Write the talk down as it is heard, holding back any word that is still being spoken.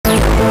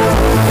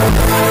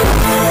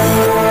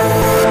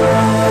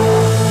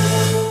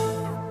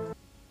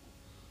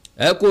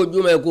ẹ kú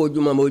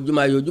ojúmọ́ mo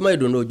ojúmọ́ ayọ̀ ojúmọ́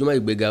ìdùnnú ojúmọ́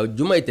ìgbéga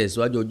ojúmọ́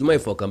ìtẹ̀síwájú ojúmọ́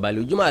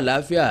ìfọ̀kànbalẹ̀ ojúmọ́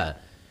àlàáfíà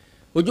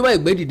ojúmọ́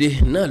ìgbédìde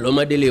náà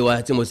lọ́mọdélé wa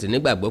tí mo sì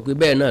nígbàgbọ́ pé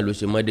bẹ́ẹ̀ náà ló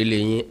ṣe mọ́délé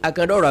yín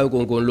akandọ́rọ̀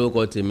Awíkonko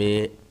lórúkọ tèmi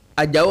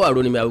Ajáò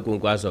Àrònímí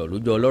Awíkonko aṣọ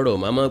lójú ọlọ́rọ̀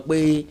màmá pé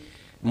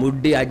mo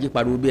dé ají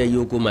pariwo bí ẹyẹ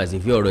oko màá sì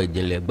fi ọ̀rọ̀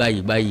ìjìnlẹ̀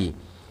gbáyìí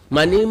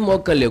màá ní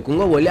mọ́kànlẹ̀kùn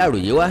wọ́n wọlé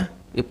àròyé wá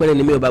ìpínlẹ̀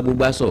ni mi ò bá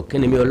gbogbo aṣọ kí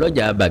ni mi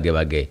ọlọ́jà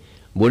bàgẹ̀bàgẹ̀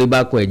borí bá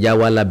kọ ẹja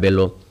wá lábẹ́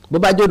lọ bó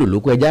bá jòdò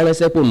lóko ẹja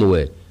ránṣẹ́ pò mú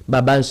wẹ̀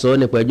bàbá ń sọ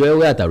nípa ẹjọ́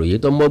ẹwẹ́ àtàròyé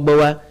tó mọ́gbọ́n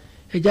wá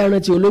ẹja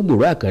rántí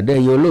olóògbòrò àkàndá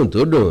ẹyin olóhùn tó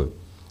dùn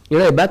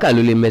ìran ìbákà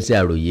ló lè mẹsẹ̀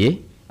àròyé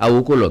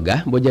àwòkọ lọ̀gá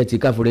bọ́jẹ́ ti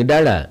káfúrin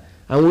dára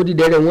àwọn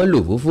odídẹrẹ́ wọn lò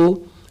fófó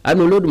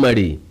àánú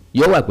Olódùmarè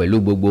yọ wà pẹ̀lú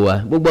gbogbo wa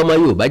gbogbo ọmọ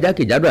Yorùbá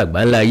jákèjádò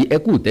àgbáńlá yìí ẹ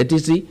kú tẹ́tí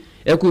sí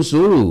ẹ kú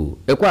sùúrù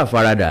ẹ kú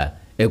àfaradà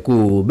ẹ kú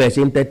bẹ́ẹ̀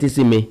ṣe ń tẹ́tí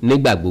sí mi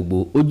nígbà gbogbo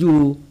ojú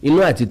inú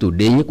àti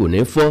tòde yín kò ní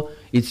fọ́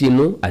etí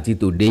inú àti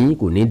tòde yín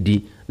kò ní di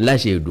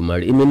láṣẹ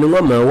Èdùmàrè èmi ni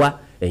wọ́n mọ̀ wá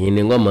ẹ̀yin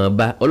ni wọ́n mọ̀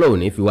bá Ọlọ́run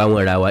ní fi wá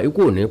wọn ra wa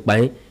ikú ò ní pa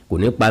yín kò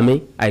ní pa mí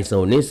àìsàn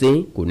ò ní ṣe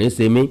yín kò ní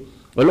ṣe mí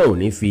Ọlọ́run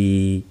ní fi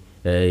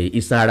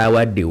iṣan ara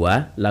wa dè wá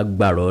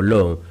lágbára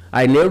Ọlọ́run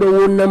àìní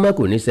rówó námọ́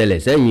kò ní ṣẹlẹ̀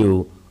sẹ́yìn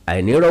o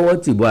àìní rọ́wọ́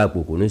tìbọ̀ àpò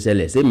kò ní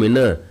ṣẹlẹ̀ sẹ́mi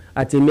náà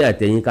àti mí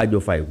àtẹ̀yìn kájọ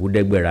fa ìkú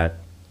dẹ́gbẹ́ra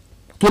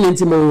kí ni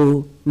tí mo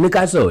ní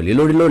ká sọ̀rọ̀ lé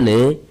lórí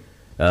lónìí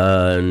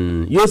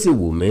yóò sì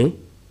wù mí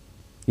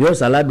yóò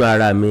ṣàládùn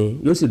ara mi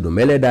yóò sì dùn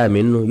mẹ́lẹ́dà mi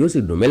nù yóò sì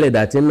dùn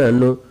mẹ́lẹ́dà tí náà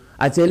nù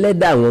àti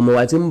ẹlẹ́dà àwọn ọmọ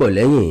wa tí ń bọ̀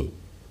lẹ́yìn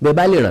bẹ́ẹ̀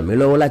bá lè ràn mí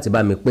lọ́wọ́ láti bá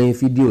mi pín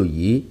fídíò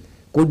yìí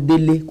kó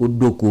délé kó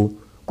dóko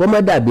kó má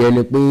dàbí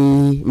ẹni pé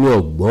mi ò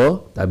gbọ́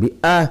tàbí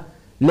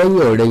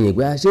lẹ́yìn ọ̀rẹ́ yìí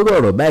pé aṣèrò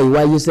ọ̀rọ̀ báyìí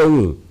wáyé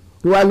sẹ́yìn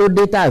tó wá ló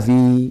dé tá a fi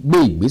gbé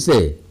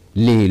ìgbésẹ̀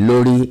lé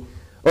lórí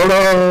ọ̀rọ̀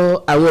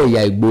àwọn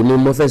ẹ̀yà Ìgbò ni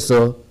mo fẹ́ sọ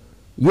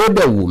yóò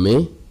dẹ̀ wù mí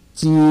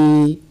tí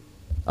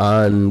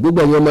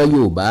gbogbo ẹ̀yin ọmọ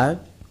Yorùbá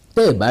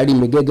tẹ́ ẹ̀ bá rí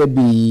mi gẹ́gẹ́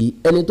bí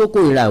ẹni tó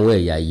kórìíra àwọn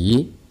ẹ̀yà yìí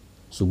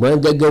ṣùgbọ́n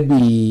gẹ́gẹ́ bí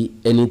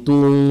ẹni tó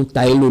ń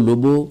ta ilé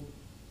olóbó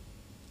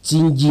tí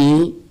ń jí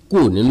kò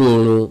nínú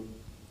oorun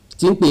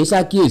tí ń pè é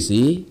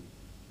ṣàkíyèsí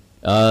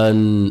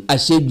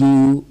àṣejù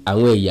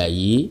àwọn ẹ̀yà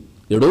yìí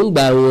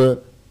èròǹgbà wọn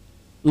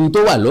n tó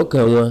wà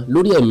lọ́kàn wọn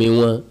lórí ẹ̀mí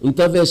wọn n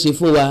tó fẹ́ ṣe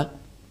fún wa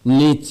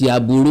ní ti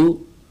aburú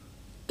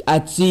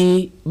àti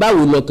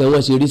báwo lọ́kàn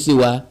wọn ṣe rí sí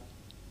wa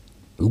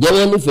ǹjẹ́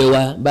wọ́n nífẹ̀ẹ́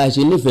wa bá a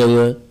ṣe nífẹ̀ẹ́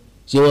wọn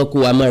ṣé wọ́n kó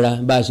wa mọ́ra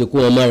bá a ṣe kó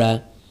wọn mọ́ra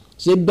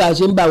ṣé bá a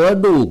ṣe ń bá wọn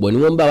dòwò pọ̀ ni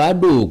wọ́n ń bá wa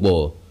dòwò pọ̀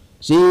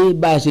ṣé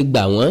bá a ṣe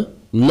gbà wọ́n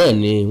náà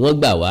ni wọ́n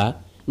gbà wá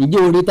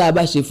ǹjẹ́ oore tá a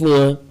bá ṣe fún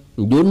wọn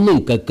ǹjẹ́ ó ní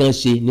nǹkan kan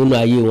ṣe nínú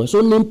ayé wọn ṣó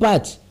ní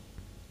impact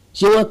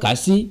ṣé wọ́n kà á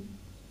sí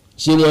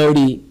ṣé wọ́n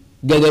rí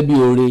gẹ́gẹ́ bí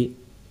oore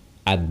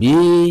àbí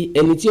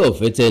ẹni tí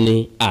ọ̀fẹ́ tẹni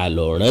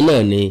àlọ́ràn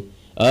náà ni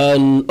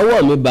ọwọ́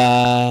mi bà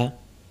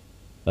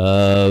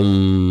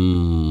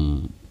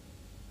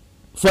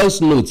voice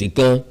note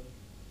kan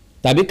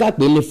tàbí ká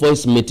pè ní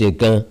voice meeting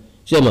kan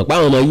ṣe mọ̀ pé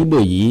àwọn ọmọ Yíbò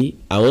yìí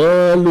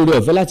àwọn lórí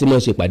ọ̀fẹ́ láti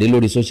máa ṣèpàdé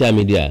lórí social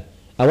media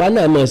àwa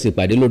náà máa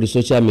ṣèpàdé lórí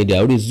social media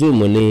orí Zoom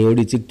ní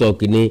orí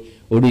TikTok ní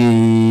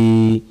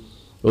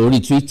orí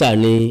Twitter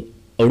ní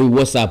orí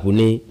WhatsApp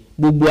ní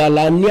gbogbo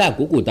ala ní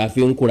àkókò tá a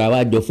fi ń kóra wá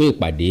jọ fún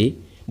ìpàdé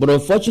but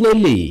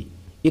unfortunately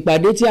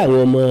ìpàdé tí àwọn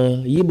ọmọ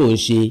Yíbò ń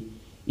ṣe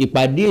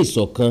ìpàdé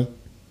ìṣọ̀kan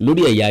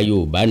lórí ẹ̀yà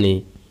Yorùbá ni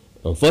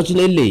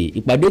unfortunately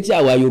ìpàdé tí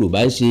àwa Yorùbá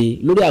ń ṣe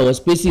lórí àwọn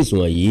spaces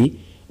wọ̀nyí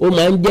ó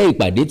máa ń jẹ́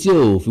ìpàdé tí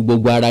ò fi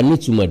gbogbo ara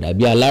nítumọ̀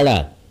dàbí alára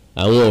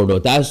àwọn ọ̀rọ̀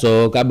tá a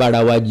sọ ká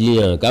bára wa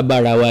jiyàn ká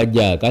bára wa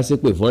jà ká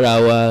ṣépè fúnra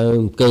wa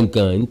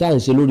nǹkankan ní tá à ń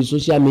ṣe lórí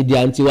social media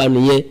ń tiwa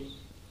nìyẹn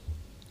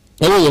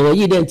àwọn èèyàn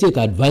wọ̀nyí dẹ́n take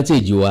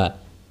advantage wa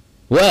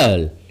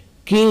well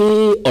kí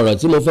ọ̀rọ̀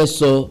tí mo fẹ́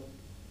sọ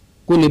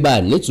kó lè bá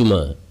a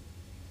nítumọ̀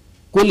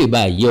kó lè bá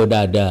a yé ọ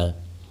dáadáa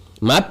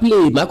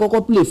màá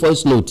kọ́kọ́ play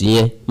voice note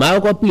yẹn màá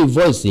kọ́kọ́ play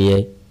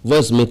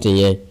voice meeting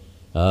yẹn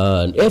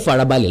ẹ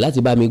farabalẹ̀ láti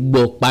bá mi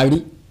gbọ́ parí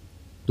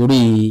torí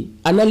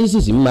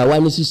analysis mi máa wá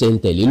ní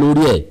sísẹ̀ntẹ̀lé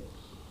lórí ẹ̀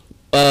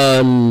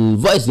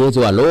voice yẹn ti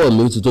wà lọ́wọ́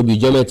mi ó ti tó bí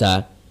ijọ́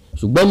mẹ́ta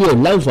ṣùgbọ́n mi ò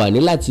láǹfààní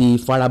láti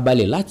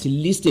farabalẹ̀ láti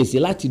listen sí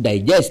láti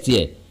digest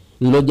ẹ̀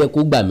ló jẹ́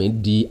kó gbà mí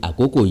di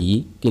àkókò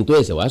yìí kí n tó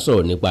ẹ̀sẹ̀ wá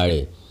sọ̀rọ̀ nípa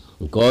rẹ̀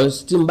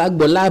because tí n bá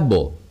gbọ́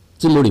láàbọ̀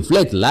tí mo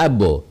reflect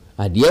láàbọ̀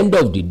at the end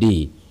of the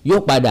day yóò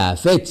padà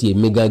affect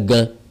èmi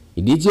gangan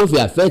ìdí tí ó fi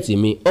affect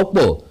mi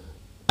ọ̀pọ̀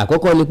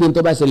àkọ́kọ́ ni pé n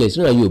tó bá ṣẹlẹ̀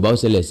síran Yorùbá ó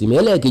ṣẹlẹ̀ sí mi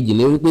ẹlẹ́ẹ̀kejì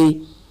ni wípé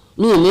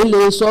mi ì ní lè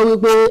sọ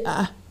wípé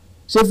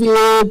ṣé fi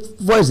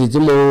voice tí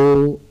mo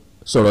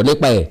sọ̀rọ̀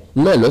nípa ẹ̀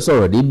náà lọ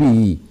sọ̀rọ̀ débi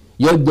yìí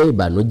yóò jẹ́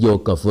ìbànújẹ́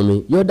ọkàn fún mi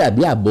yóò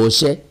dàbí àbọ̀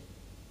ọṣẹ́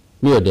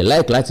mi ò dẹ̀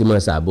like láti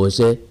máa ṣàbọ̀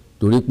ọṣẹ́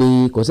torí pé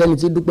kò sẹ́ni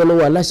tí dúpẹ́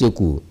lọ́wọ́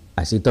aláṣekù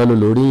àṣetán ló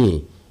lórí yìn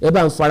ẹ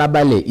bá ń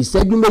farabalẹ̀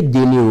ìṣẹ́jú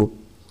méje ni o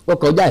wọ́n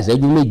kọjá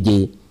ìṣẹ́jú méje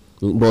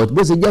but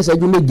bó ṣe jẹ́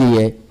ìṣẹ́jú méje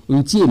yẹn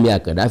n tí èmi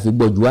Àkàndá fi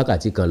gbọ́ ju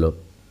wákàtí kan lọ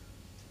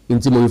n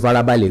tí mo fi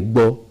farabalẹ̀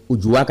gbọ́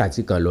ojú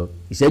wákàtí kan lọ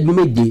ìṣẹ́jú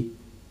méje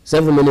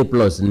 7 minutes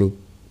plus ni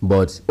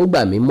but ó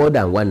gbà mí more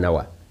than 1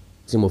 hour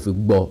tí mo fi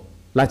gbọ́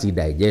láti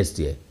digest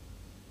ẹ̀.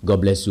 God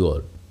bless you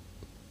all.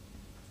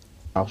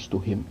 House to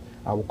him,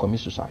 I will commit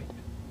suicide.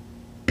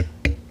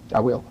 I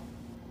will.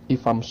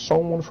 If I'm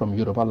someone from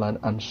Yoruba land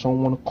and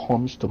someone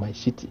comes to my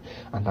city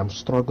and I'm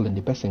struggling,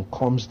 the person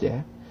comes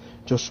there,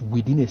 just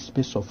within a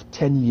space of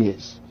 10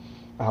 years,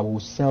 I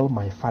will sell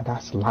my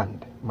father's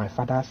land, my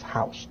father's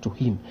house to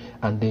him,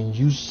 and then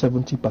use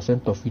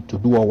 70% of it to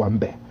do a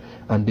wambe,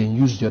 and then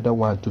use the other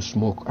one to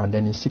smoke, and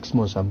then in 6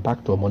 months I'm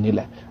back to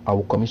Manila. I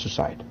will commit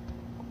suicide.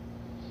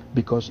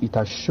 Because it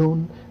has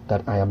shown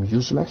that I am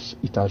useless.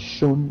 It has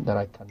shown that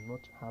I cannot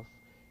have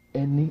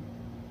any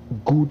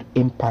good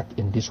impact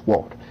in this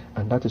world.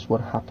 And that is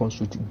what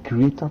happens with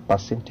greater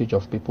percentage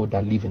of people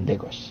that live in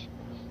Lagos.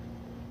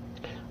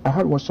 I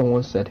heard what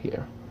someone said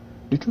here.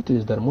 The truth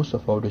is that most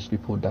of all those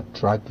people that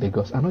drag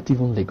Lagos are not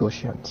even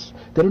Lagosians.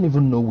 They don't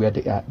even know where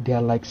they are. They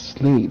are like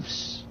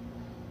slaves.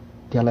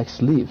 They are like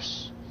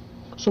slaves.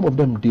 Some of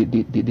them, they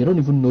don't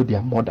even know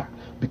their mother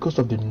because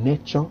of the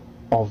nature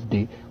of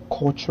the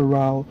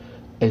cultural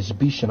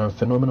exhibition and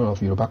phenomenon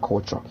of Yoruba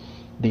culture.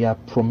 They are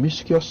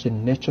promiscuous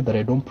in nature, that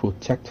they don't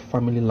protect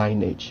family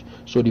lineage.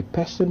 So the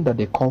person that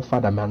they call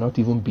father may not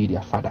even be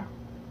their father.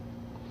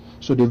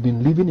 So they've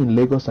been living in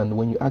Lagos, and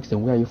when you ask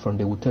them where are you from,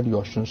 they will tell you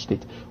Osun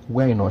State.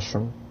 Where in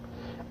Osun?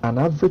 An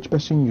average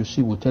person you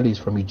see will tell you he's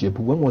from Ijebu.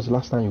 When was the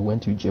last time you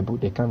went to Ijebu?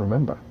 They can't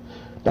remember.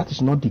 That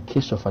is not the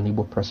case of an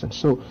Igbo person.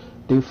 So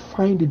they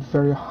find it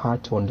very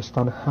hard to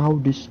understand how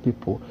these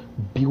people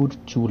build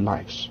two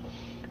lives.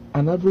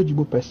 An average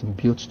Igbo person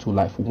builds two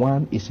lives.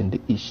 One is in the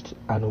east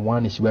and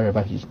one is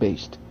wherever he's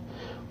based.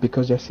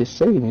 Because there's a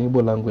saying in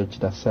Igbo language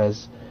that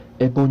says,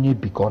 Ebonyi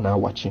bikona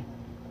wachi.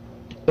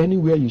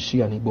 Anywhere you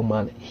see an Igbo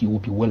man, he will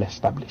be well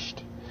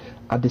established.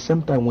 At the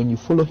same time, when you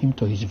follow him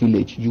to his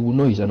village, you will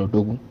know he's an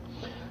Odogu.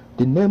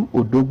 The name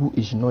Odogu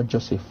is not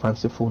just a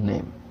fanciful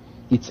name.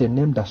 It's a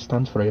name that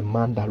stands for a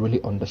man that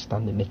really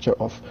understands the nature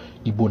of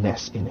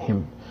Igbo-ness in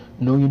him.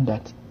 Knowing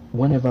that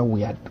whenever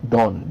we are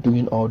done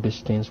doing all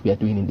these things we are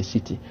doing in the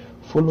city,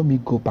 follow me,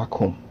 go back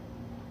home.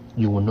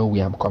 You will know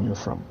where I'm coming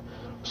from.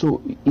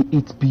 So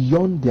it's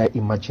beyond their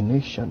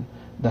imagination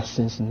that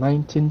since the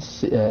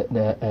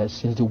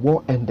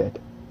war ended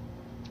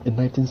in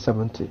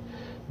 1970,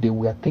 they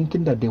were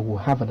thinking that they will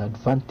have an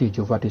advantage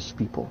over these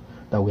people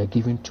that were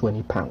given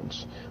 20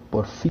 pounds,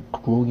 but feet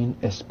growing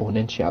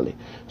exponentially.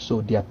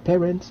 So their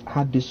parents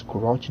had this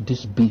grudge,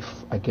 this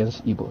beef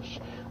against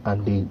Igbos,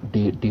 and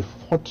they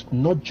fought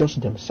not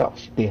just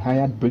themselves. They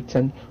hired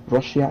Britain,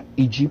 Russia,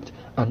 Egypt,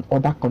 and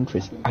other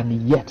countries,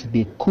 and yet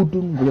they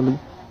couldn't really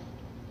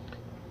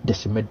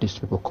decimate these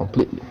people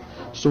completely.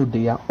 So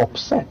they are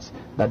upset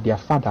that their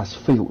fathers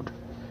failed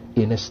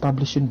in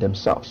establishing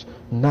themselves.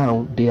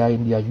 Now they are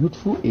in their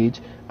youthful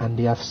age and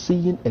they are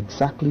seeing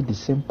exactly the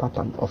same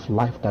pattern of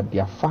life that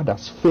their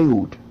fathers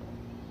failed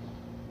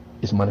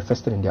is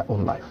manifested in their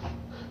own life.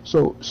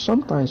 So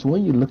sometimes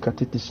when you look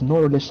at it, it's not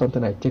really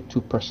something I take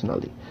too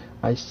personally.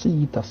 I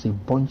see it as a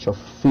bunch of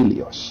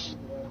failures.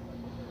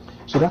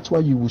 So that's why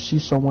you will see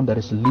someone that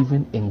is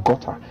living in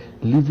gutter,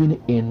 living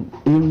in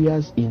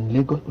areas in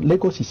Lagos.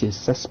 Lagos is a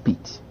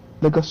cesspit.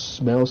 Lagos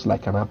smells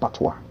like an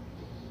abattoir.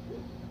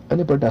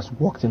 Anybody that's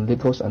walked in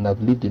Lagos and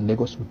have lived in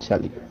Lagos will tell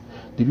you.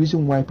 The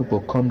reason why people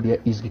come there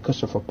is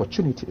because of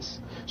opportunities.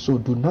 So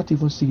do not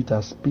even see it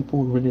as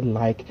people really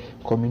like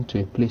coming to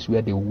a place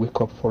where they wake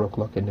up 4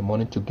 o'clock in the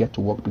morning to get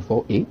to work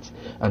before 8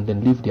 and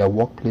then leave their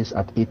workplace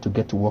at 8 to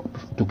get to work,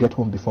 to get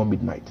home before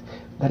midnight.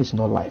 That is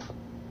not life.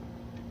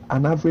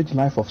 An average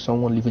life of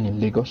someone living in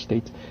Lagos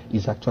State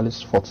is actually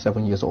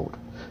 47 years old.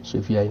 So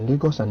if you are in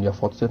Lagos and you are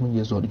 47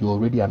 years old, you're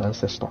already an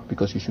ancestor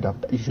because you should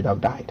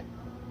have died.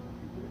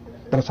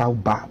 That's how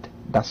bad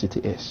that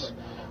city is.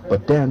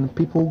 But then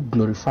people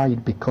glorify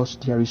it because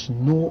there is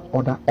no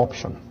other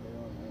option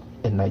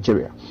in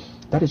Nigeria.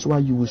 That is why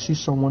you will see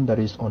someone that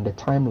is on the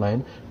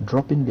timeline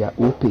dropping their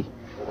OP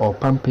or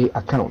PAMPay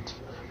account,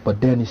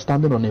 but then is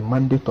standing on a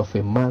mandate of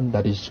a man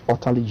that is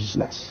utterly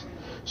useless.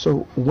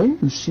 So when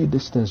you see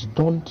these things,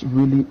 don't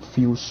really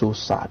feel so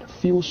sad.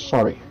 Feel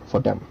sorry for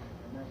them.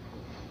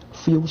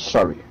 Feel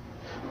sorry.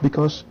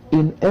 Because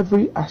in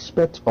every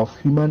aspect of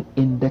human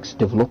index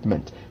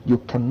development, you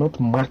cannot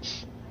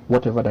match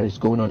whatever that is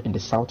going on in the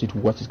south with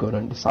what is going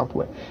on in the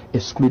southwest,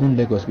 excluding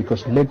Lagos,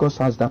 because Lagos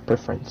has that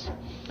preference.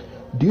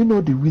 Do you know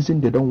the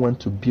reason they don't want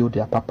to build the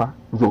Apapa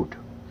road?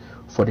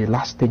 For the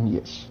last 10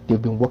 years,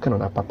 they've been working on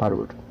Apapa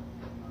road.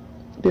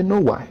 They know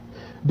why.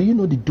 Do you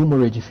know the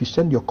demurrage if you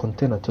send your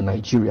container to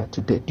Nigeria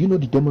today? Do you know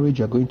the demurrage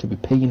you are going to be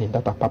paying in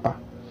that Apapa?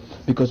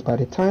 Because by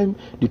the time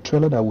the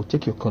trailer that will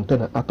take your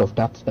container out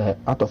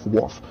of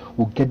wharf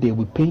will get there,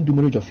 we're paying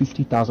demurrage of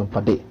 50,000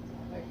 per day.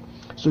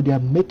 So they are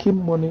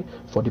making money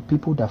for the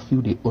people that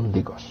feel they own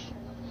Lagos.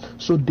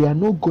 So they are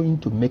not going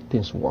to make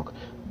things work.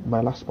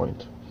 My last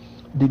point.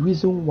 The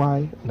reason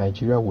why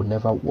Nigeria will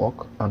never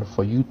work and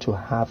for you to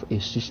have a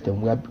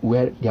system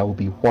where there will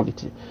be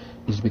quality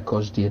is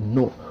because they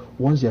know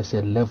once there's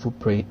a level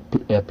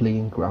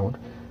playing ground,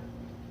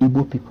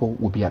 Igbo people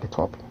will be at the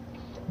top.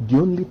 The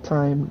only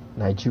time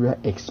Nigeria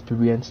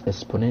experienced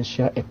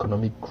exponential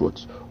economic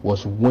growth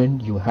was when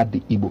you had the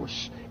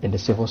Igbos in the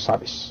civil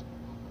service.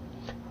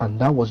 And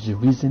that was the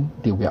reason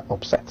they were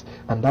upset.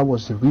 And that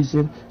was the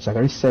reason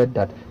Shagari said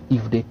that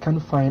if they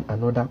can't find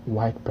another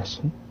white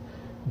person,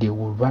 they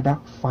will rather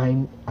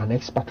find an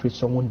expatriate,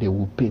 someone they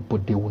will pay,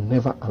 but they will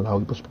never allow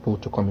Igbo people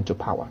to come into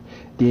power.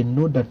 They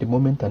know that the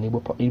moment an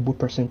Igbo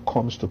person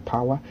comes to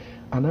power,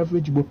 an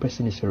average Igbo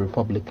person is a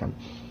Republican.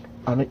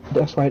 And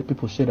that's why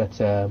people say that,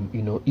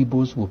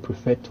 Igbos will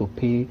prefer to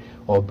pay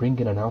or bring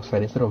in an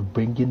outsider instead of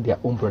bringing their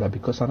own brother,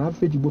 because an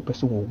average Igbo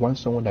person will want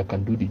someone that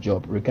can do the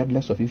job,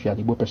 regardless of if you're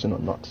an Igbo person or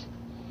not.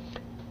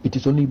 It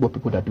is only Igbo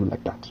people that do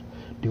like that.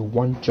 They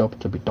want job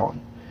to be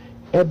done.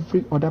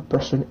 Every other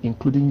person,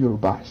 including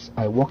Yorubas,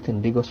 I worked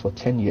in Lagos for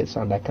 10 years,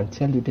 and I can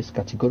tell you this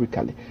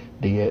categorically.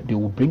 They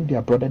will bring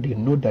their brother. They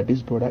know that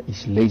this brother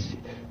is lazy.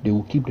 They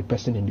will keep the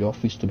person in the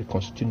office to be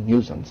constituting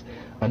nuisance.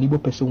 An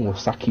Igbo person will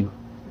sack you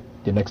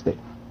the next day.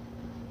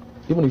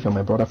 Even if you're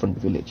my brother from the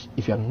village,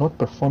 if you're not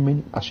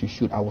performing as you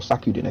should, I will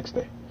sack you the next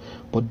day.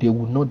 But they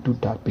will not do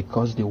that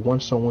because they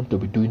want someone to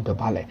be doing the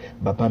ballet,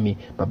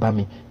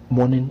 babami,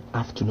 morning,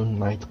 afternoon,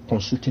 night,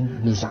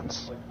 constituting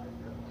nuisance.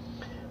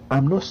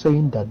 I'm not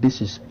saying that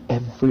this is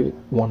every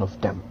one of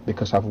them,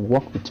 because I've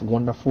worked with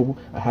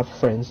I have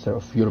friends that are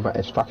of Yoruba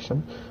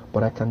extraction,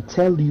 but I can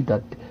tell you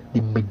that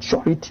the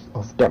majority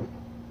of them,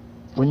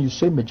 when you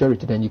say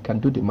majority, then you can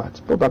do the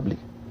math, probably.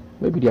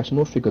 Maybe there's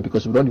no figure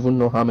because we don't even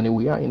know how many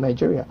we are in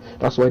Nigeria.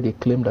 That's why they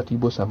claim that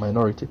Igbos are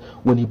minority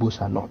when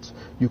Igbos are not.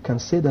 You can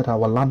say that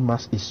our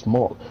landmass is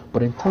small,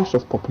 but in terms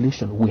of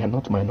population, we are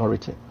not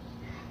minority.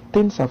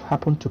 Things have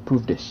happened to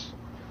prove this.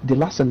 The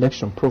last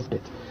election proved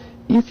it.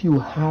 If you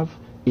have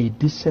a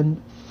decent,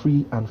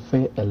 free and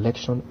fair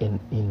election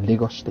in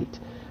Lagos State,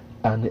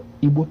 and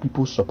Igbo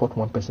people support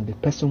one person, the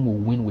person will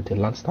win with a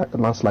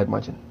landslide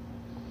margin.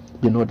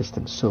 You know this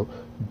thing, so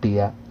they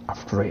are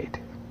afraid.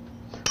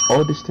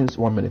 All these things,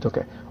 1 minute,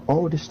 okay.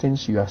 All these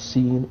things you are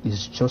seeing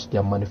is just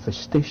their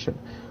manifestation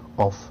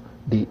of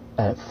the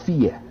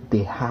fear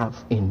they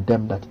have in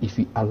them, that if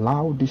you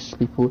allow these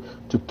people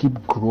to keep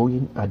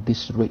growing at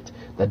this rate,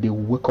 that they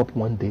will wake up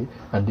one day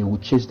and they will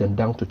chase them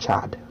down to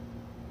Chad.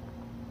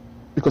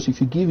 Because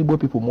if you give Igbo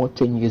people more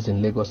 10 years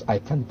in Lagos, I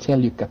can tell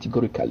you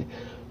categorically,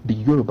 the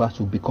Yorubas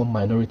will become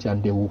minority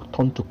and they will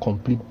turn to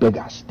complete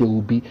beggars. They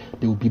will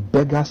be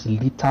beggars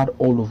littered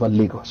all over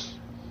Lagos.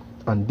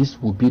 And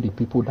this will be the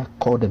people that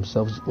call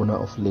themselves the owner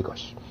of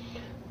Lagos.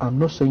 I'm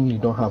not saying you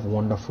don't have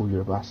wonderful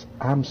Yorubas.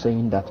 I'm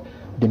saying that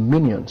the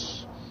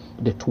minions,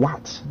 the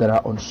twats that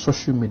are on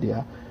social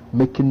media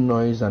making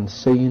noise and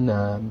saying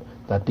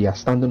that they are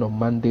standing on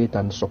mandate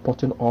and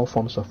supporting all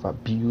forms of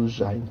abuse,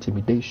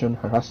 intimidation,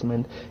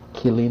 harassment,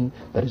 killing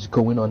that is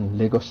going on in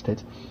Lagos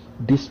State,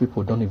 these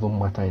people don't even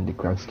matter in the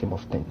grand scheme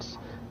of things.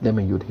 Let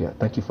me yield here.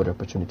 Thank you for the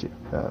opportunity.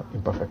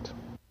 Imperfect.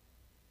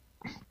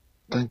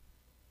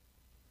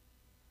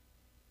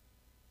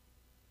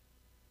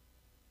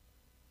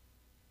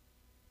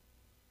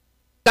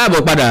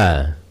 káàbọ̀ padà,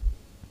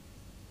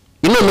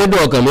 inú mi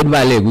dùn, ọkàn mi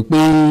balẹ̀ wípé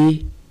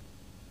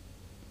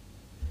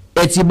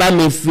ẹ ti bá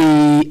mi fi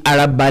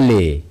ara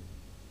balẹ̀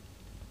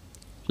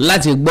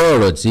láti gbọ́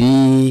ọ̀rọ̀ tí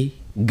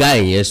guy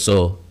yẹn sọ.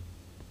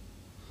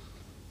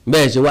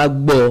 Bẹ́ẹ̀ ṣe wá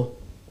gbọ́,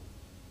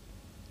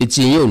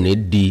 etí yín ò ní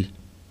di.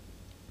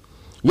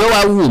 Yóò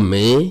wá wù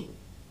mí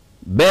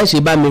bẹ́ẹ̀ ṣe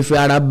bá mi fi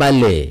ara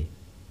balẹ̀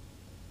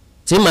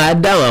tí màá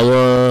dáhùn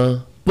àwọn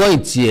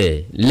pọ́ìntì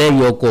ẹ̀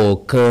lẹ́yọ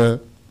kọ̀ọ̀kan,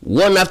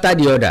 one after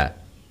the other.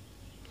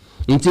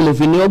 Ntí mo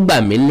fi ní ó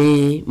gbà mí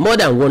ní more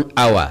than 1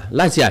 hour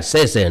láti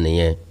access ẹ̀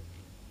nìyẹn,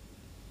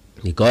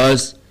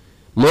 because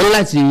mo ń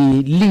láti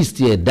list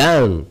ẹ̀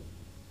down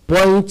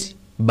point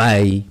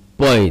by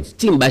point.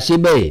 Tí n bá ṣe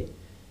bẹ́ẹ̀,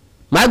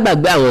 má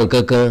gbàgbé àwọn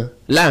nǹkan kan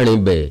láàrin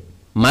bẹ̀,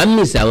 má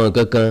miss àwọn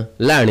nǹkan kan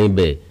láàrin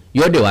bẹ̀,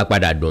 yóò dé wá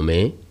padà dùn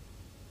mí.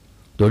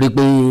 Torí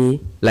pé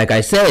like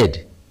I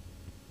said,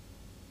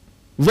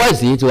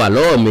 voice yìí ti wà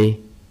lọ́wọ́ mi,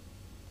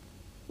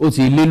 ó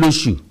ti lé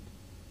lóṣù,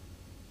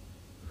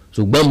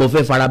 ṣùgbọ́n mo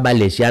fẹ́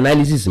farabalẹ̀ ṣe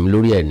analysis mi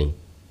lórí ẹ̀ ni.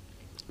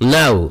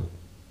 Now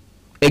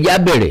ẹjá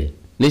bẹ̀rẹ̀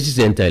ní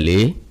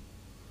sísẹ̀ntẹ̀lé.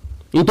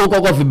 N tó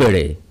kọ́kọ́ fi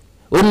bẹ̀rẹ̀,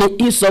 ó ní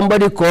if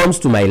somebody comes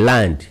to my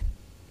land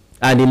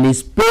and in a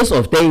space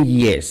of 10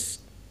 years,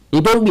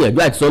 n tó ń gbìyànjú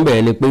àti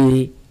sọ́nbẹ̀rẹ̀ ni pé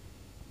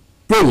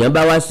téèyàn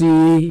bá wá sí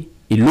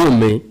ìlú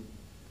mi,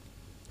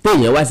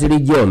 téèyàn wá sí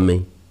region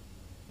mi,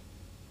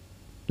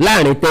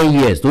 láàrin 10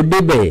 years tó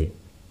débẹ̀,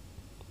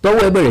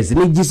 tọ́wọ́ ẹ bẹ̀rẹ̀ sí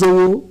ní jí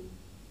sówó,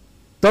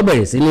 tó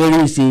bẹ̀rẹ̀ sí ní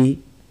rí ṣe,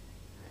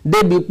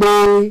 débi pé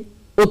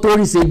ó tó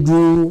rí ṣe ju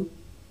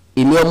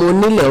ìní ọmọ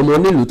onílẹ̀ ọmọ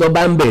onílùú tó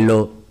bá ń bẹ̀ lọ,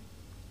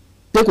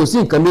 pé kò sí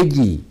nǹkan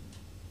méjì,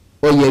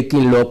 ó yẹ kí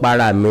n lọ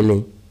para mi ni,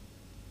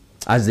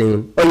 as in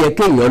ó yẹ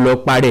kéèyàn lọ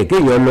parẹ́,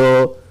 kéèyàn lọ.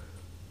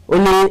 Ó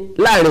ní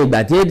láàrin ìgbà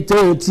tí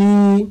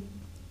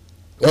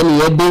ẹni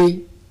yẹn dé,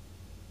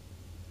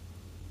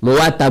 mo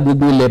wá ta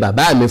gbogbo ilẹ̀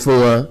bàbá mi fún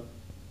wọn,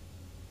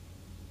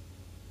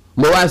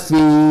 mo wá fi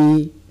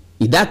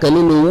ìdá kan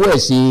nínú owó ẹ̀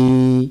ṣe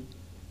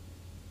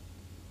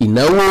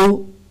ìnáwó,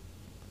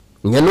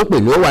 ìyẹn ló pè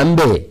ní ó wà ń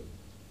bẹ̀,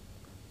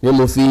 ni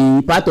mo fi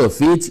part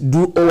of it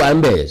do ó wà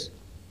ń bẹ̀.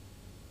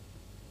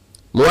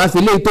 Mo wá fi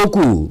ilé tó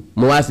kù,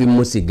 mo wá fi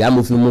mu sìgá,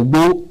 mo fi mu gbó,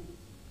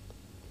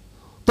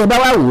 tó bá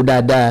wà wò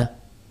dáadáa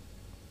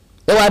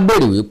ẹ wá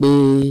béèrè wípé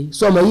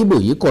sọmọ Ìgbò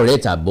yìí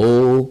correct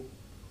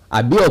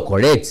àbí ọ̀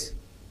correct.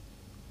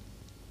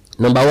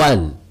 Number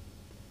one,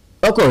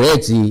 ó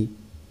correct.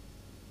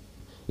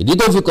 Ìdí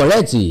tó fi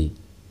correct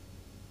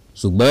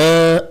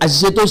ṣùgbọ́n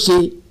àṣìṣe tó ṣe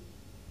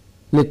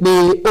ni pé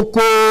ó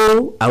kó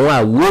àwọn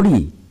Àwórì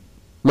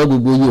mọ́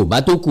gbogbo Yorùbá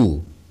tó kù.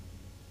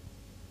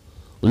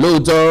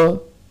 Lóòótọ́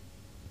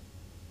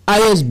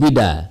highest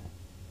bidder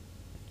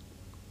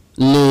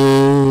ni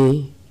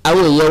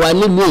àwọn èèyàn wa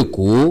nílùú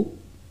Èkó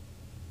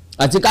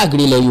àti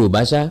káàkiri ilẹ̀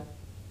Yorùbá ṣá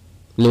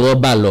ni wọ́n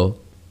bá lọ.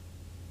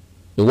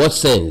 In what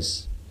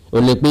sense? Ó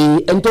ní pé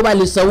ẹni tó bá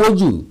lè sanwó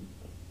jù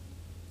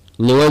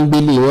ni wọ́n ń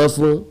gbélé wọn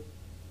fún,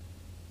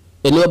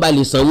 ẹni ó bá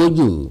lè sanwó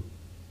jù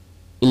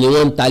ni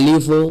wọ́n ń talé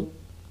fún,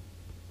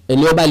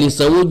 ẹni ó bá lè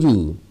sanwó jù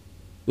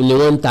ni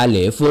wọ́n ń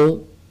talẹ̀ fún.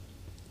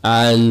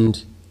 And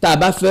tá a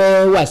bá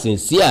fẹ́ wà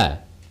sincere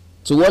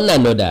to one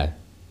another,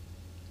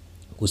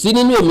 kò sí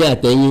nínú èmi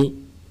àtẹ̀yìn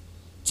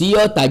tí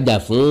yóò tajà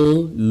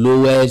fún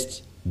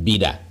lowest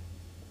bidder,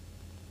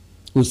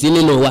 kò sí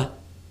nínú wa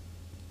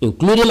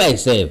including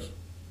myself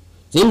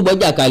tí ń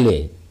gbọ́jà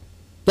kalẹ̀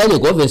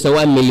tẹ́nìkan fẹ́ san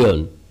 1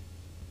 million,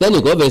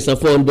 tẹ́nìkan fẹ́ san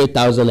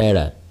 400,000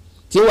 naira,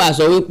 tí wàá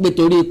sọ wípé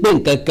torí pé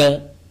nǹkan kan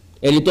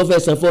ẹni tó fẹ́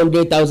san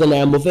 400,000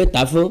 naira mo fẹ́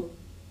ta fún,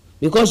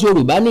 because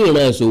Yorùbá ní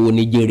ìran ìṣòwò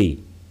ní jèrè.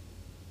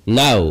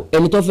 Now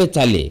ẹni tó fẹ́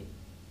talẹ̀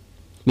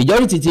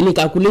majority ti ní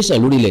calculation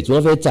lórí ilẹ̀ tí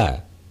wọ́n fẹ́ tà.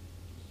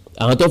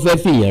 Àwọn tó fẹ́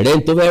fìyàn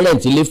rent tó fẹ́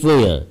rent ilé fún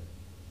yàn,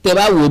 tẹ́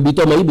bá wo ibi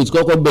tọmọ Ìgbò tí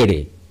kọ́kọ́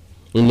bẹ̀rẹ̀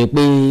ni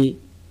pé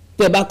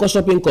tẹ́ bá kọ́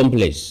shopping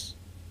complex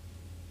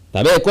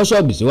tàbí ẹ kọ́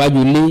ṣọ́ọ̀bù síwájú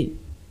ilé,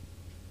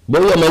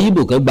 bóyá ọmọ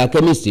Ìgbò kan gba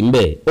chemist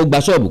ńbẹ̀, ó gba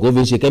ṣọ́ọ̀bù kó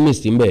fi ṣe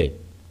chemist ńbẹ̀,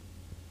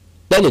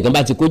 tẹ́nìkan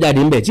bá ti kó jáde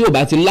ńbẹ̀ tí ò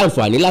bá ti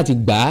láǹfààní láti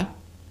gbà á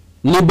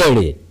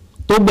níbẹ̀rẹ̀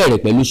tó bẹ̀rẹ̀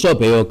pẹ̀lú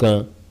ṣọ́ọ̀bù ẹyọ kan,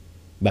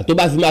 gbà tó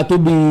bá fi máa tó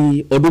bí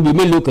ọdún bíi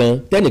mélòó kan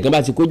tẹ́nìkan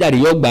bá ti kó jáde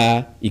yóò gba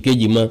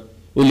ìkejì mọ́,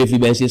 ó lè fi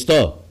bẹ́ẹ̀ ṣe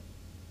store,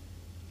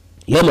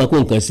 yóò mọ̀ kó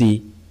nǹkan sí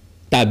i,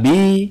 tàbí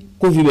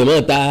kó fi bẹ̀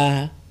mọ́ ta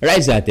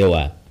ráìsì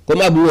àtẹ̀wà kó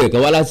má burú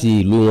ẹ̀kan wá láti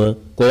ìlú wọn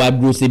kó wá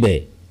dúró síbẹ̀.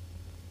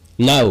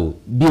 Now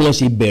bí wọ́n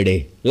ṣe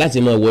bẹ̀rẹ̀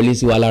láti máa wọlé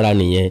sí wa lára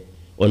nìyẹn.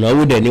 Ọ̀nà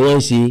owó dẹ̀ ni wọ́n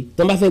ń ṣe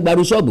tó bá fẹ́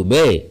gbarú ṣọ́ọ̀bù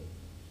bẹ́ẹ̀.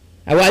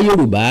 Àwa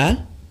Yorùbá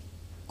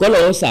kọ́lọ̀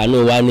wọn ṣàánú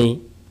wa ni,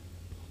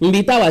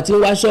 níbi táwa ti ń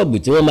wá ṣọ́ọ̀bù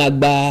tí wọ́n máa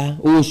gba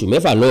owó oṣù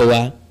mẹ́fà lọ́wọ́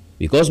wa,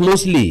 because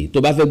mostly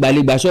tó bá fẹ́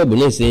gbalé gba ṣọ́ọ̀bù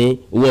náà sí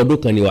owó ọdún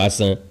kan ni wàá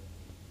san.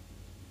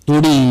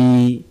 Torí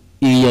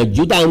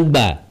ìyànjú tá ń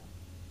gbà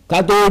ká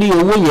tó rí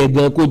owó yẹn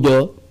gan kó jọ,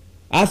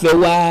 á fẹ́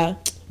wá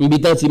níbi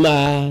tán ti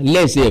máa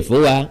lẹ́sẹ̀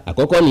fún wa.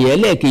 Àkọ́kọ́ nìyẹn.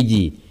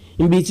 Lẹ́ẹ̀kejì,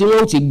 níbi tí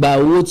wọ́n ti gba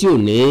owó tí ò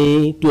ní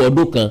tó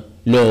ọdún kan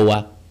lọ́wọ́ wa,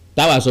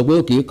 táwa sọ pé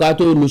òkè ká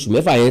tó lóṣù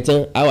mẹ́fà yẹn tán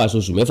á wà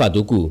sóṣù mẹ́fà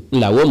tó kù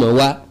ńláwọ́ mọ́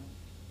wá.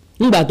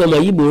 Nígbà tọmọ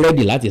Ìgbò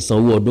rẹ́dì láti san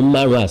owó ọdún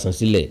 5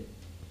 àsansílẹ̀.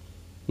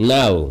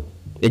 Now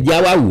ẹ jẹ́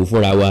á wá wò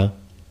fúnra wa,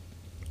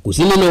 kò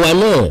sí nínú wa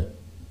náà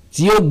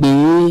tí yóò gbé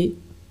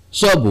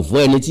ṣọ́ọ̀bù fún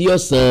ẹni tí yóò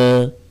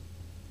san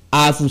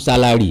áfù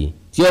sálárì,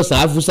 tí yóò san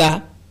áfúsá,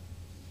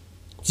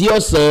 tí yóò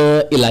san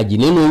ìlàjì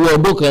nínú owó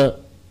ọdún kan,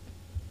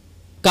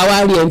 káwá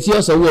rí ẹni tí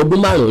yóò san owó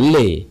ọdún 5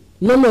 lẹ̀.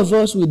 None of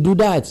us will do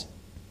that.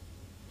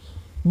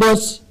 But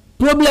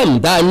problem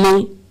tá a ní,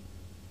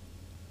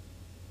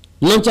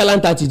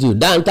 nonchalant attitude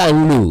dáńtà ń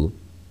lò,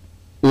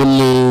 ó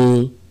ní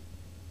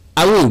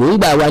àwọn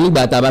èròǹgbà wa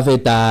nígbà tá a bá fẹ́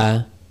ta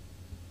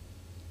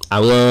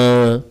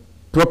àwọn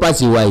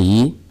property wa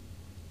yìí.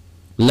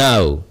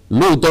 Now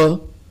lóòótọ́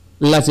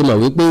láti mọ̀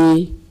wípé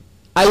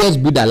highest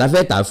bidder la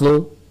fẹ́ tà fún,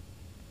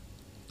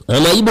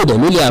 ọmọ Ìgbò dẹ̀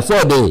ló lè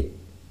afford ẹ̀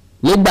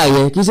nígbà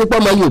yẹn, kì í ṣe pé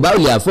ọmọ Yorùbá ò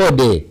lè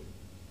afford ẹ̀,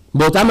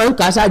 but a máa ń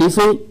kà á sáré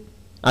fún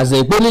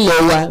àṣẹ̀pé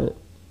nílẹ̀ wa.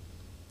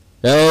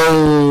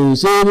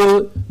 Ṣé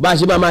bá a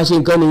ṣe máa ṣe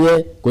nǹkan nìyẹn,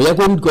 kò yẹ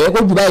kó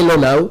jù báyìí lọ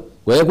náà,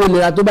 kò yẹ kó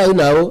nira tó báyìí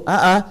náà.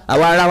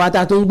 Àwa ara wa tá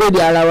a tó ń gbéde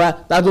ara wa,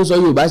 tá a tó ń sọ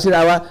Yorùbá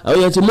síra wa,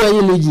 àwọn yẹn ti mú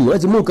ẹyin le jù, wọ́n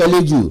ti mú nǹkan le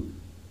jù.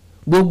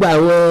 Gbogbo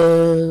àwọn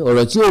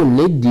ọ̀rọ̀ tí ò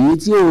nídìí,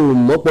 tí ò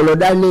mọ́pọlọ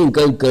dání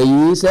nǹkan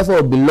yìí, sense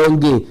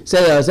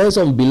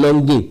of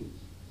belonging,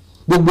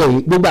 gbogbo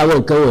àwọn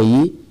nǹkan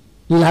wọ̀nyí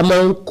la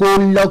máa ń kó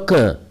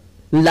lọ́kàn,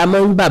 la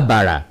máa ń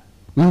bàbàrà,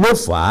 ló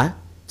fà á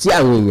tí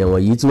àwọn èèyàn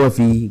wọ̀nyí tí wọ́n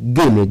fi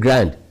gain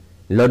grand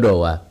lọ́dọ̀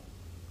wa.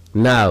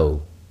 Now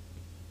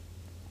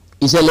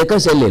ìṣẹ̀lẹ̀ kan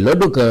ṣẹlẹ̀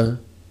lọ́dún kan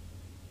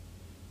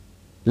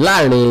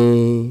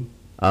láàrin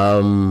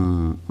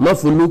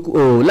mọ́fúlùkù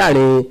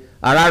láàrin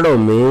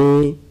Arárọ̀mí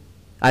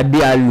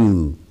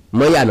Adéalù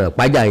mọ́yànà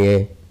pájà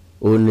yẹn,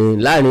 òní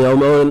láàrin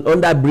ọmọ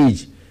under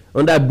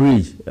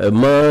bridge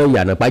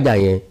mọ́yànà pájà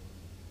yẹn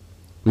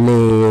ni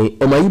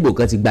ọmọ Ìgbò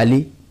kan ti gbalé.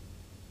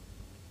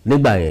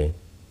 Nígbà yẹn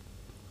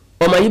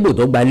ọmọ Ìgbò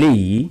tó gbalé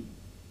yìí,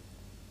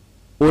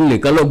 òun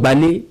nìkan ló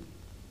gbalé.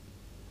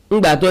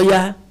 Ńgbà tó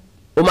yá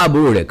ó má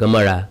búrò rẹ̀ kan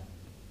mọ́ra,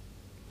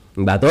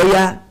 ńgbà tó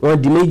yá wọ́n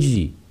di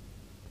méjì,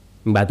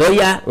 ńgbà tó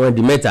yá wọ́n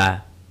di mẹ́ta.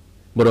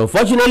 But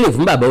unfortunately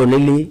fún bàbá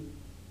onílé,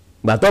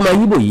 ńgbà tó ọmọ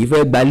Ìgbò yìí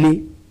fẹ́ gbalé,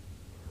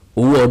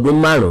 owó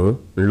ọdún 5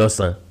 ló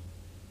san.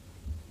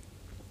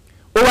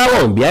 Ó wá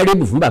wọ̀n bí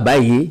arébù fún bàbá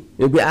yìí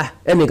wípé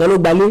ẹnìkan ló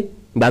gbalé,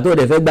 ìgbà tó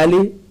dẹ̀ fẹ́ gbálé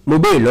mo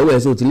béèrè lọ́wọ́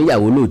ẹ̀ sọ ti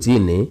níyàwó lóòtí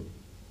ní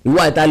ìwọ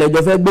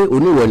àtàlẹ́jọ́ fẹ́ gbé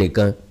oníwọ̀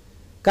nìkan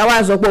káwá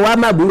sọ pé wàá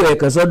má burú ẹ̀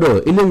kan sọ́dọ̀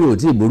eléyìí ò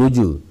tí ì burú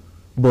jù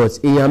but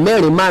èèyàn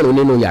 4-5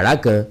 nínú yàrá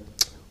kan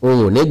òun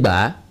ò ní gbà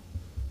á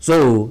so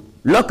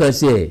lọ́kàn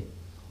sí ẹ̀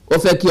ó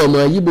fẹ́ kí ọmọ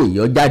yíbò yìí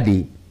ó jáde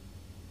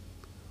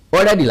ó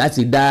rẹ́dì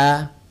láti dá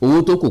owó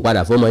tó kù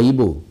padà fọmọ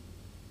yíbò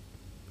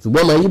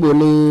ṣùgbọ́n ọmọ yíbò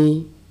ní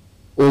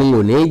òun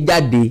ò ní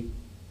jáde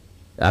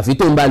àfi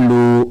tó ń bá lo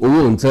owó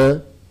òun tán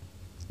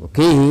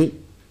kí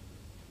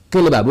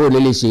ni bàbá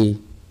onílé ṣe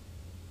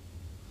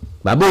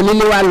bàbá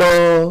onílé wa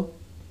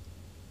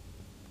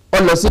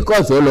lọ sí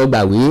kóòtù ó lọ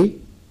gbàwé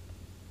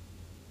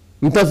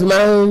nítorí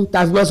ta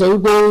fi máa sọ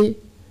wípé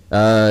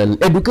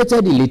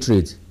educated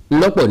illiterate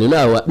lọ́pọ̀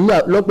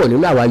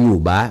nínú àwa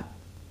Yorùbá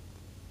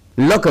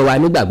lọ́kàn wa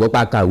nígbàgbọ́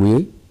pa kàwé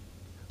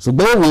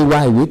ṣùgbọ́n ìwé wa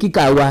ìwé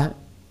kíkà wa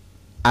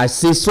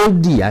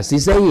àṣesódì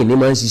àṣesẹ́yìn ni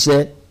máa ń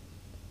ṣiṣẹ́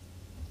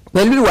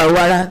pẹ̀lú ìwà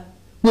wara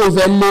pé o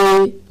fẹ́ lé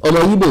ọmọ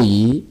yíbò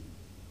yìí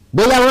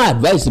bóyá wọn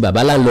advice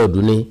bàbá láńlọ́ọ̀dù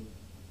ni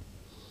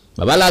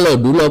bàbá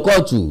láńlọ́ọ̀dù lọ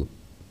kóòtù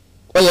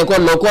ó yẹ kó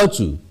lọ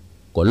kóòtù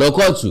kò lọ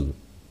kóòtù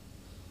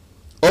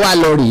ó wá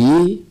lọ rí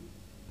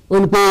ó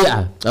ní pé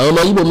àwọn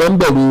ọmọ yíbò máa ń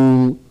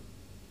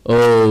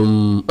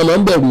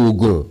bẹ̀rù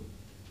ògùn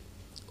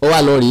ó wá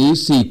lọ rí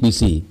sí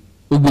ìpèsè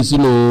ó gbé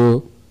sínú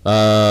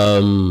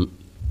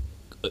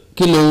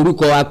kí ni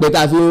orúkọ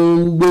apẹta fi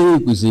ń gbé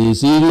ìpèsè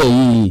sílẹ̀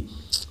yìí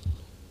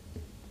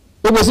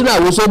ó gbé sínú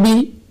àwòsó bí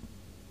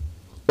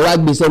ó wá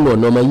gbé sẹ́nu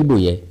ọ̀nà ọmọ yíbò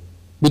yẹn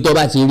bí tó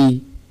bá ti rí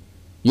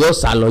yóò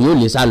sá lọ yóò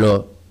lè sá lọ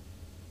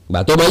gbà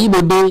tó ọmọ yíbò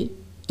dé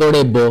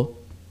tọrẹ bọ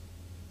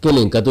kí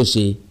ni nǹkan tó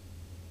ṣe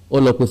ó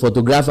lọ pe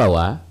photographer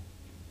wá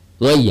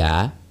wọ́n yà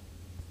á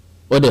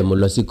ó dẹ̀ mú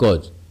lọ sí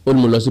court ó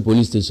mú lọ sí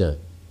police station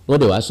wọ́n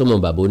dẹ̀ wá sọ́mọ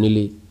bàbá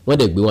onílé wọ́n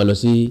dẹ̀ gbé wọn lọ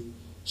sí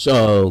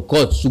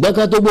court ṣùgbọ́n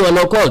ká tó gbé wọn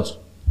lọ court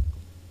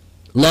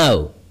now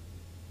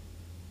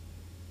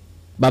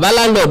bàbá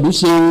landlord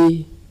ṣe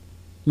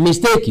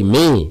mistake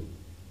míì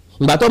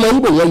ìgbà tó ọmọ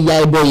yíbò yẹn ya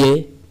ẹbọ yẹn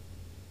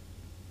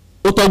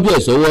ó tọ́jú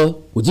ẹ̀ sọ́wọ́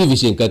kò tí ì fi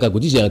ṣe nǹkan kan kò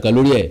tí ì ṣe nǹkan kan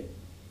lórí ẹ̀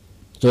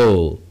so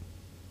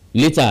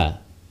later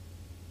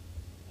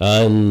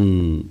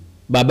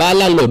bàbá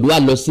landlord wá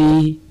lọ sí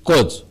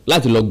court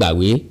láti lọ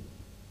gbàwé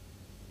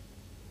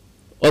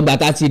ó gba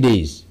 30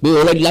 days pé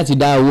wọ́n rẹ́dí láti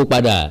dá owó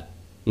padà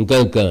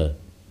nǹkan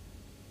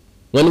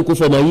wọ́n ní kó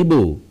fọmọ yíbò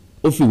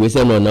ó fìwé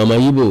sẹ́nu ọ̀nà ọmọ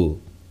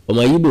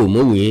yíbò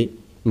mọ̀wé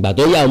ìgbà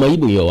tó yá ọmọ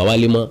yíbò yẹn wá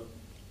wálé mọ́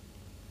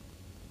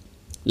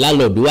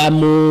landlord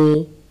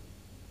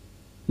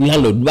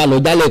wá lọ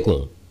jálẹ̀kùn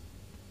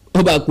ó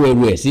bá kó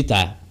ẹrù ẹ̀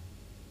síta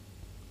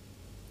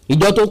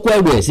ìjọ tó kó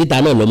ẹrù ẹ̀ síta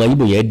náà lọmọ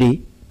yíbò yẹn dé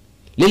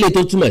lélẹ̀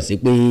tó túmọ̀ sí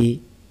pé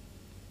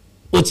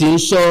ó ti ń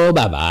ṣọ́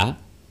bàbá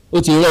ó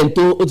ti lẹ́ni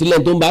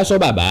tó ń bá ṣọ́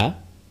bàbá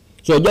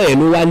sọ ọjọ́ yẹn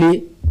ló wálé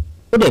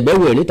ó dẹ̀ bẹ́ẹ̀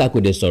wò ẹ̀ níta kò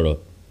dẹ̀ sọ̀rọ̀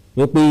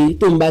wọ́n pé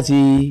tó ń bá ti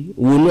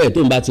wọnú ẹ̀ tó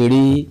ń bá ti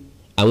rí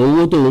àwọn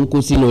owó tó ń kó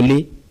sínú ilé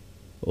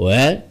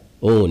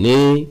òun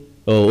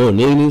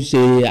ní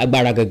ṣe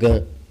agbára kankan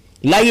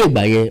láyé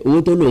ìgbà yẹn owó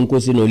tó lòun kó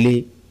sínú ilé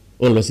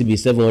ó ń lọ síbi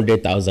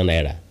 700,000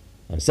 naira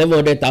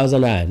 700,000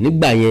 naira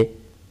nígbà yẹn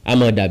a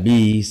máa dàbí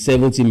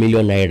 70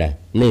 million naira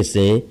ní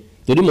ìsìn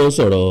torí mo ń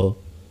sọ̀rọ̀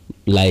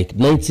like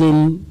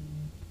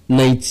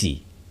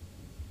 1990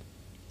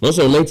 mo ń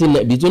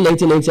sọ̀rọ̀ between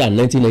 1990 and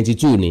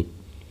 1992 ni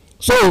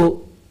so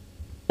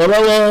ọ̀rọ̀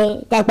wọn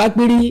kápá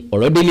pírí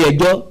ọ̀rọ̀ délé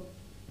ẹjọ́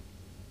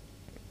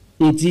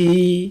ntí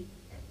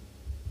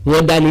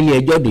wọ́n dá nílé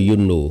ẹjọ́ do you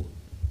know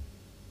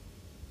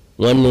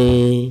wọ́n ní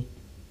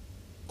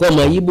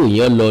kọ́mọ yíbò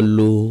yẹn lọ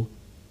lo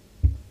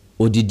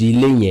odidi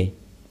ilé yẹn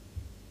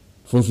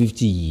fún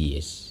 50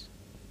 years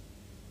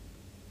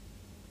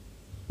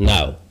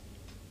now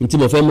ntí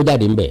mo fẹ́ mú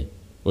jáde ń bẹ̀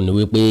ò ní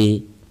wípé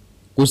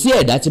kò sí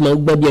ẹ̀dá tí máa ń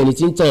gbọ́ bí ẹni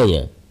tí ń tàn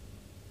yàn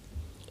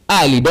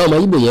a lè dá ọmọ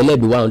yíbò yẹn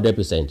lẹ́bi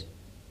 100%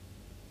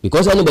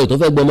 because anybody tó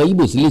fẹ́ gbọ́ ọmọ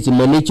yíbò sílé ti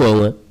mọ nature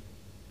wọn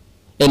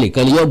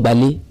ẹnìkan ni yóò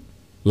gbalé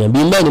yàn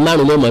bíi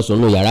 4-5 ló máa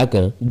sùn nù yàrá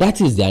kan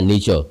that is their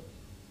nature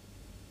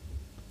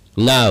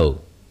now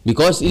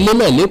because ilé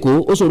náà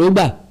lẹ́kọ̀ọ́ ó ṣòro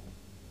gbà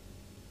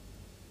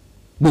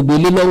gbogbo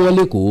ilé náà wọ́n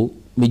lẹ́kọ̀ọ́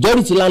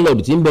majority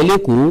landlord tí ń bẹ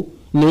lẹ́kọ̀ọ́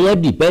ni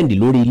wọ́n depend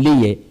lórí ilé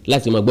yẹn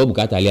láti máa gbọ́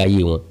bùkátà lé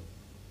ayé wọn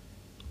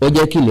ó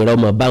jẹ́ kí ìnira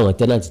ọmọ bá àwọn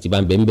tenant ti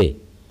bá ń bẹ ń bẹ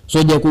so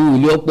jẹ́ kó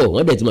ilé ọ̀pọ̀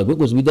wọ́n dẹ̀ ti mọ̀ pé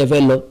kò síbi tẹ́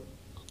fẹ́ lọ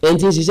ẹni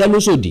tí ń ṣiṣẹ́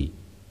lóṣòdì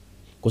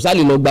kò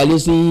sálè lọ gbalé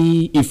sí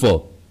Ifọ̀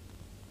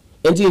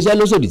ẹni tí ń ṣiṣẹ́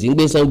lóṣòdì tí ń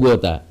gbé Ṣàngó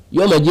Ọ̀tà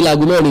yóò mọ̀ jí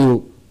láago mẹ́rin o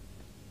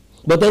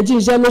but ẹni tí ń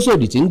ṣiṣẹ́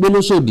lóṣòdì tí ń gbé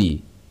lóṣòdì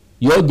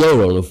yóò jẹ́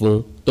ìrọ̀rùn fún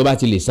tó bá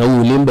ti lè sanwó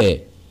ilé ń bẹ̀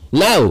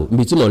now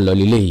ibi tí mò ń lọ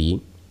lílé yìí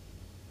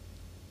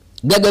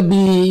gẹ́gẹ́ bí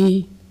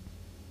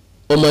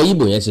ọmọ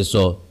Ìgbò yẹn ṣe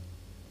sọ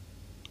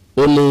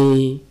ó ní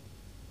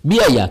bí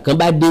ẹ̀yà kan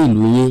bá dé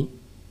ìlú yín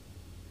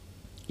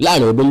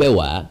láàrin ọdún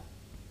 10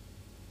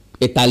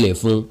 ẹ̀talẹ̀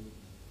fún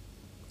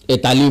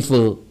ẹ̀talẹ̀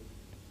fún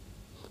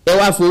ẹ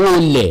wá fún owó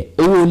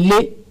ilé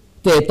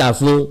tẹ́ẹ̀ta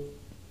fún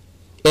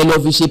ẹ lọ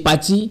fi ṣe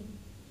patí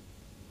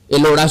ẹ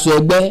lọ raṣọ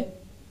ẹgbẹ́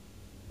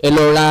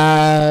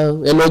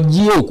ẹ lọ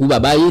jí òkú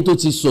bàbá yín tó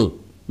ti sùn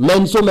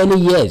so many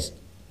years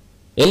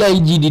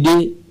ẹlẹ́yìn jí dìde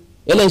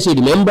ẹlẹ́yìn ṣe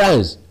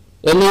remembrance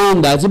ẹni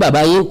ìgbà tí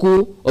bàbá yín kú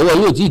ọwọ́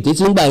yóò tí ì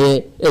tẹ́tí ń gbà yẹn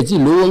ẹ̀ tí ì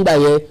lówó ń gbà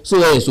yẹn so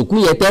ẹ̀sùnkú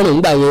yẹn tẹ́rùn ń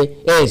gbà yẹn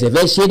ẹ̀sẹ̀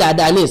fẹ́ ṣe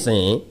dáadáa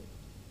nísìnyí.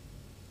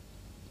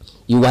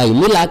 ìwà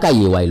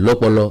ìnílàákàyè ìwà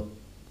ìlọ́pọlọ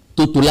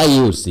tó tó láyé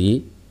ò sí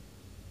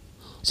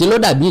ṣe ló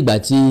dàbí ìgbà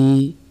tí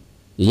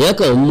èèyàn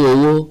kàn ń mú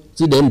owó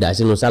tí dẹ̀ ń dà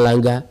sínú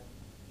sálángá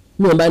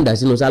bí wọ́n bá ń dà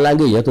sínú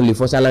sálángá èèyàn tó lè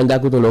fọ́ sálángá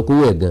kó tó lọ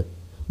kówó ẹ̀ gan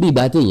bí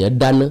ìgbà tí èèyàn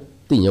dáná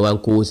tí èèyàn wá ń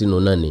kówó sínú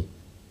náà ni.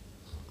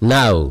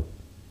 now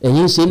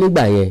ẹ̀yin ṣe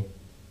nígbà yẹn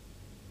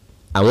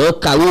àwọn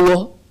kawówọ́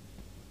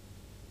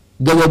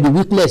gẹ́gẹ́ bí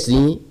weakness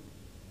yín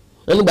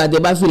wọ́n nígbà tẹ́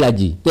bá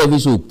fìlàjì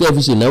tẹ́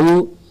fi ṣènáwó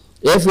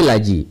ẹ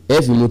fìlàjì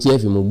ẹ fi mutí ẹ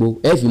fi mu gbó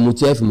ẹ fi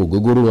mutí ẹ fi mu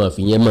gógóró wọn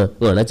fi yẹn mọ́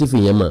wọn rántí fi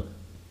yẹn mọ́.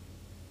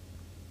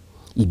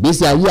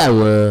 ìgbésí ayé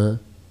àwọn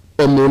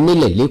ọmọ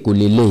onílẹ̀ lẹ́kọ̀ọ́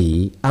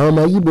lélẹ́yìí àwọn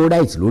ọmọ yíbo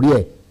right lórí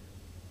ẹ̀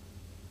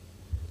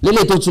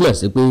lélẹ̀ tó túmọ̀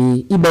sí pé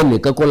ibẹ̀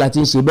nìkan kọ́ la ti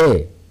ń ṣe bẹ́ẹ̀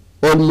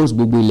almost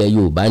gbogbo ilẹ̀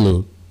Yorùbá ni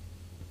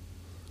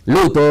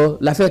lóòótọ́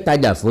la fẹ́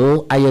tajà fún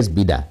highest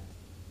bidder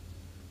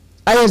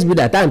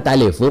tá à ń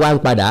talẹ̀ fún wa ń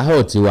padà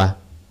hàn tiwa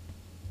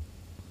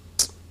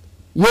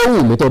yóò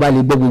wù mí tó bá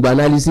lè gbọ́ gbogbo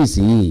analysis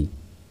yìí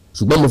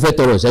ṣùgbọ́n mo fẹ́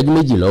tọrọ ìṣẹ́jú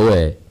méjì lọ́wọ́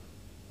ẹ̀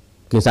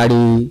kí n sáré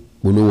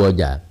polówó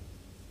ọjà.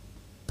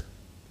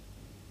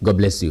 God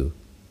bless you.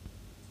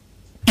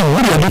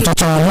 ìwúrí ọdún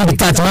tuntun níbi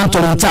tá a ti máa ń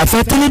tọrọ tí a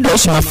fẹ́ tẹ́lẹ̀ dọ̀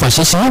sì máa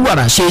fàṣẹ sí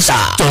wàrà ṣe sà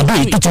tọdún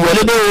yìí tó ti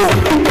wọlé dé o.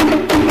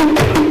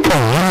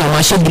 ọ̀hún ọmọ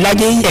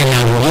aṣẹ́gilájẹ́ ẹ̀rìn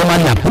àwòrán máa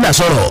làkúdà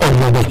sọ̀rọ̀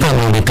ọ̀gbọ̀gbọ̀ kan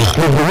ọ̀rẹ́ kan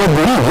gbogbo wọn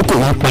borí ìwókò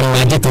wọn pariwo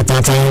ajé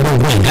tantan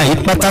gbogbo ẹ̀dá yìí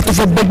pátá tó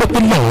fẹ́ gbẹ́gbẹ́ pé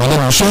lọ́wọ́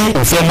lẹ́nu iṣẹ́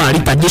òfẹ́ máa rí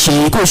tajé ṣe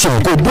kó sọ̀rọ̀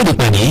kó bóde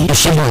pàdé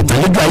ìṣẹ́gun ìtàn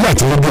lójú ayé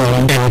àti lójú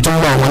ọ̀run ẹni tó ń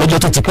wá ọmọ lọ́jọ́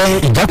tó ti pẹ́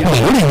ìjákulẹ̀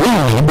lórí ìwé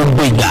ìròyìn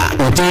gbogbo ìgbà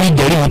òtún rí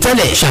jẹ̀rí mi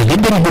tẹ́lẹ̀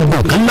ṣàdédé ní gbogbo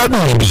nǹkan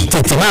lọ́dún rẹ̀ bì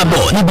tètè máa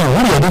bọ̀ níbi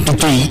ìwúrí ọdún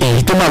tuntun yìí èyí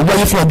tó máa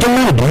wáyé fún ọjọ́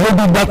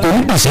mẹ́rìndínlógún gbáko ní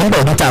December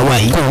ọdún tá a wà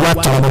yìí kó wá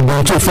tọrọ gbogbo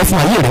ohun tó fẹ́ fún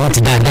ayé rẹ̀ wọ́n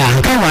ti dáadáa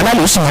káwọn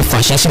alálẹ̀ ó sì máa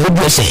fàṣẹ sí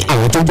lójú ẹsẹ̀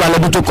àwọn tó gbá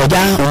lọ́dún tó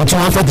kọjá ohun tí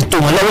wọ́n fẹ́ ti tó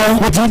wọn lọ́wọ́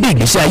wọ́n ti ń gbé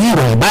ìgbésí ayé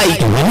ìrọ̀rùn báyìí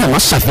ìwọ náà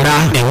wọ́n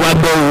ṣàfihàn ẹ̀wọ́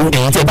agbọ́ o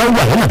ẹ̀yin tẹ́ bá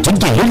wà lọ́nà tó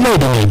jẹ́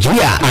orílẹ̀-èdè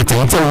Nàìjíríà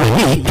àtẹ̀yìn tẹ́ wà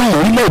ní ìpínlẹ̀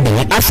orílẹ̀-èdè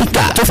ní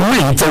Áfíríkà tó fi mọ́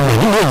ẹ̀yin tẹ́ wà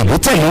nínú òyìnbó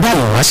tẹ̀lé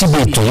ráyè wá síbi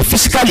ètò yìí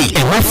físíkàlì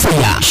ẹ̀wọ́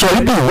fòyà sọ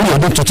ibi ìwúrí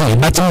ọdún tuntun yìí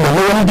bá ti ń lọ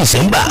lọ́wọ́ ní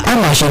December a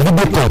máa ṣe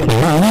fídíò kan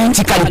pẹ̀lú yín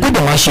tí kálukú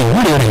dẹ̀ máa ṣe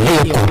ìwúrí rẹ̀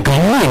lẹ́yọ kọ̀ọ̀kan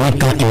ní èmi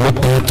kan ìwọ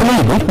kan tó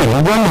lóyìnbó pè ní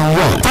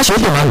one-on-one táṣe ó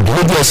dẹ̀ máa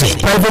dúró bí ẹsẹ̀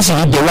privacy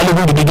yìí jẹ́ wálé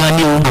gidi gan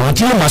ni o àwọn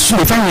tí yóò máa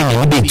súre fáwọn èèyàn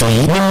níbi ètò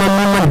yìí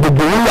mímọ́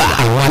gbogbo wọn wà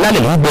àwọn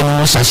alálẹ̀ ló ń gbẹnu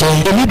wọn ṣàṣẹ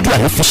elédùà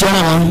ló fi ṣẹ́ra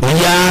wọn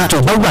ìyá tó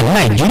bá wà ní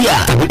Nàìjíríà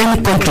tàbí any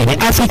country ní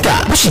Áfíríkà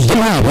bó sì jẹ́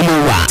lóyún ìwé ló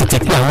wà tètè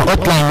pé àwọn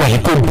hotline wa yìí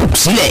kó book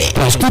sílẹ̀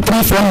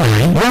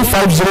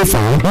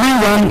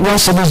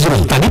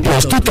 +23491509170 tàbí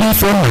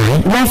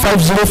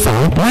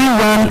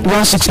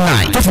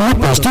 +2349150491169 tó fi mọ́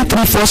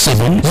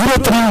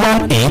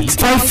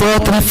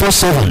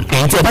 +2347031854347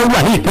 ẹ̀yin tí ẹ bá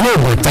wà ní ìpínlẹ̀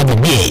Ògùn tàbí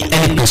bí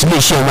ẹni kàn sí ilé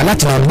iṣẹ́ wa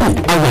láti lọ bù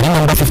àwọn ní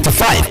nọ́mbà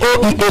 55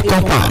 OEA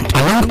compound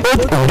along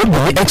Old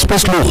Orebunmi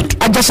Express Road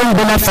adjacent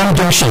Bona Farm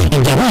Junction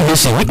Ìjẹ̀bú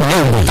Ìlẹsẹ̀ nípìnlẹ̀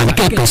Ògùn tàbí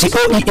kẹ́kàn sí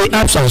OEA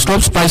apps and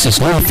club spices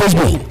lórí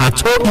Facebook at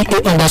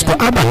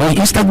OEA_abba lórí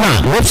Instagram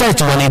website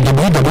wa ní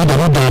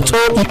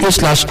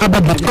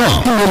www.oea/abba.com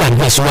email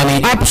address wa ní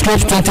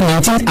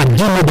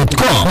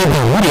appsclubs2019@gmail.com níbi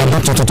ìwúrí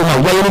ọdún tuntun tó máa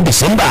wáyé ní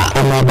December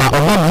ọmọ ọba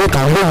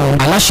ọlọ́mọlẹ́kan lóhùn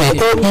aláṣẹ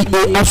OEA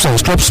apps and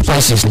club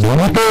spices ló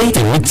ní pé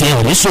tèmi tiẹ̀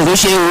ò ní sọ̀rọ̀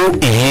ṣe o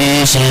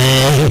ṣe.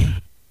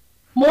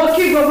 mo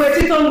kí gbogbo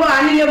etí tó ń gbọ́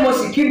wa nílé mo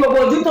sì kí gbogbo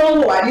ojú tó ń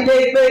wò wá nílé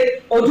pé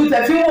ojú tẹ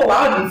fi ń wò wá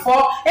ò ní fọ́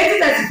etí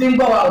tẹ sì fi ń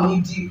gbọ́ wa ò ní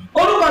di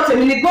orúkọ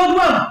tèmi ni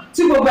Godwin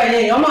tí gbogbo ẹ̀yin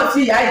èèyàn mọ̀ sí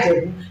ìyá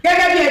Ìjẹ̀bú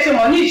gẹ́gẹ́ bí ẹ ṣe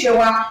mọ̀ ní ìṣe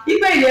wa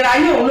wípé ìlera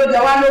yín òun ló jẹ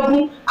wá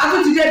lógún a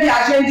tún ti dé bí a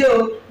ṣe ń dé o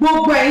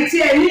gbogbo ẹ̀yin tí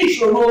ẹ ní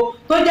ìṣòro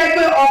tó jẹ́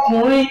pé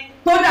ọkùnrin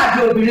tó dàbí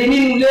obìnrin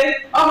nínú ilé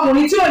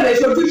ọkùnrin tí ò lè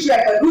ṣojúṣe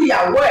pẹ̀lú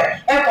ìyàwó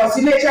ẹ kàn sí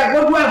iléeṣẹ́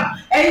Godwin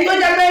ẹ̀yin tó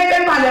jẹ́ pé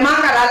pépà lè má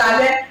kà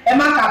lálẹ́ ẹ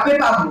má kà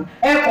pépà bò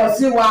ẹ kàn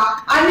sí wa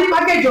a ní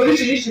pákéjì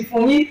oríṣiríṣi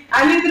fún yín a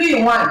ní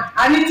 3-in-1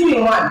 a ní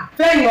 2-in-1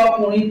 fẹ́yìn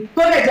ọkùnrin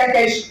tó lè jẹ́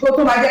kẹ́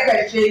tó máa jẹ́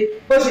kẹ́ ṣe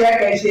bó ṣe yẹ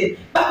kẹ́ ṣe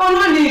bákan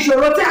náà ni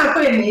ìṣòro tí a ń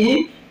pè ní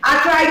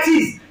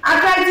arthritis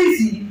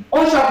yìí ó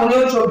ń ṣọkùnrin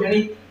ó ń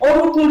ṣobìnrin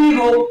orúkún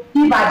ríro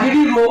ìbàdí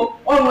ríro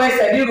ọrùn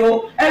ẹsẹ̀ ríro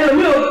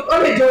ẹlòmíì ó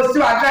lè jẹ́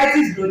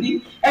osteoarthritis lónìí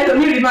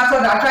ẹlòmíì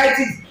rheumatoid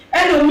arthritis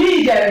ẹlòmíì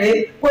ìdẹ̀rẹ̀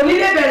kò ní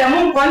lè bẹ̀rẹ̀ mú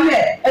nǹkan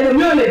lẹ̀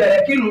ẹlòmíì ò lè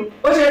bẹ̀rẹ̀ kírun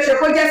ó ṣeé ṣe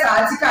kó jẹ́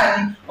sciatica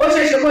ni ó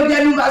ṣeé ṣe kó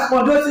jẹ́ lumbar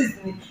spondylosis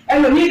ni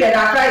ẹlòmíì ìdẹ̀rẹ̀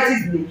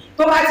arthritis ni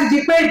tó bá ti di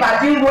pé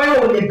ìbàdí ń ro ẹ̀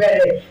ò lè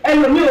bẹ̀rẹ̀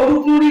ẹlòmíì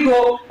orúkún ríro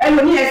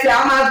ẹlòmíì ẹsẹ̀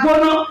á máa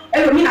gbóná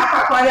ẹlòmíì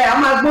àpapọ̀ rẹ̀ á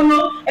máa gbóná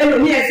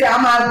ẹlòmíì ẹsẹ̀ á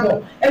máa gbọ̀n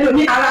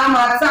ẹlòmíì ara á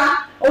máa tá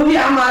orí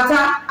á máa tá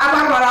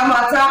apákọ̀ọ́ra á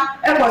máa tá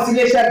ẹ pọ̀ sí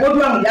iléeṣẹ́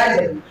Godwin ìyá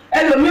Ìjẹ̀bú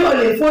ẹlòmíì ò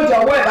lè fọ́jọ́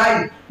ọwọ́ ẹ̀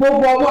báyìí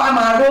gbogbo ọwọ́ á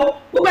máa ró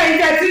gbogbo ẹ̀yin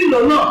tẹ́ tí ń lò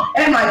náà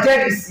ẹ máa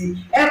jẹ́rìí sí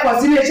ẹ pọ̀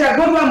sí iléeṣẹ́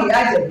Godwin ìyá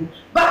Ìjẹ̀bú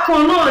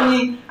bákan náà ni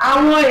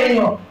àwọn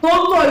èèyàn tó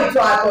ń tọ̀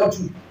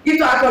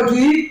ìtọ̀ àtọ̀jù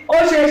yìí ó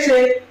ṣeé ṣe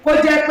kó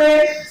jẹ́ pé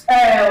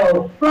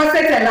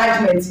prostate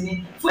enlargement ni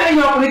fún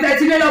ẹ̀yin ọkùnrin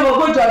tẹ́tí lé lọ́mọ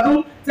ogójì ọdún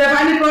tẹ́ bá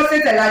ní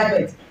prostate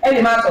enlargement ẹ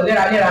lè máa tọ̀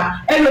léraléra,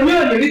 ẹlòmíì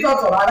ò lè rí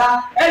tọ̀tọ̀ rárá,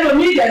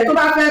 ẹlòmíì ìdẹ̀rẹ̀ tó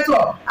bá fẹ́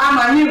tọ̀ á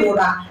máa ní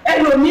ìrora,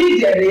 ẹlòmíì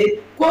ìdẹ̀rẹ̀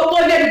kó tó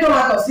débi tó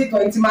máa tọ̀ sí tọ̀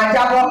ìtì máa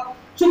jábọ́,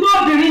 ṣùgbọ́n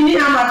obìnrin ní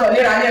a máa tọ̀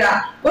léraléra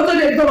kó tó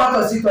débi tó máa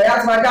tọ̀ sí tọ̀ ìyá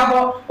ti máa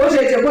jábọ́. Ó ṣe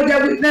é ṣe kó jẹ́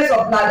weakness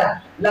of bladder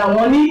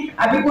làwọn ní,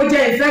 àbí kó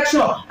jẹ́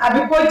infection, àbí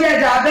kó jẹ́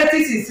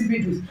diabetes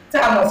insipidus tí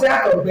a mọ̀ sí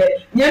àtọ̀gbẹ,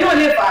 ìyẹn náà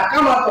lè fà á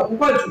ká máa tọ̀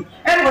púpọ̀ jù.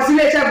 ẹ kàn sí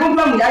iléeṣẹ́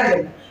gómìnà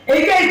Ìyájẹ̀bú,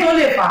 èyíkéyìí tó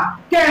lè fà á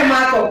kẹ́ ẹ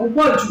máa tọ̀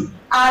púpọ̀ jù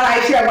ara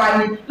iṣẹ́ wa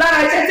ni, lára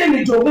iṣẹ́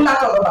tèmi jogún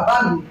látọ̀dọ̀ bàbá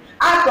mi,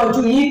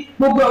 àtọ̀jú yín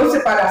gbogbo ẹ̀ ó sì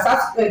padà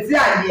sí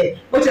àyè ẹ̀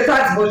bó ṣe tó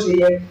àti bó ṣe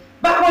yẹ.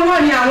 Bákan náà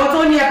ni àwọn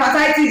tó ní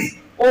hepatitis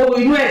ooru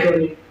inú ẹ̀dọ̀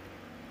ni,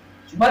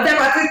 ṣùgbọ́n tí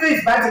hepatitis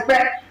bá ti pẹ́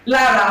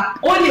lára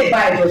ó lè ba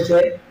ẹ̀dọ̀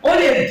jẹ́, ó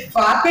lè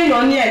fà á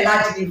kéèyàn ní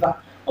enlarged liver,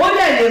 ó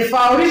lè fa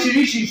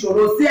oríṣiríṣi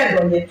ìṣòro sí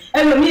ẹ̀dọ̀ yẹn.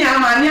 Ẹlòmíì á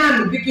máa ní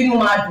àmì bí kínú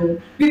máa dùn,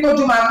 bí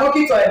kójú máa pọ́n,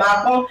 kítọ̀ ẹ̀ máa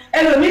pọ́n,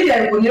 ẹlòmíì dẹ̀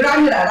kò ní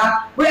rámì rárá,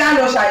 bóyá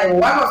lọ ṣàyẹ̀wò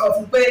wá kàn sọ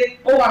fún pé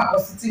ó wà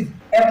positive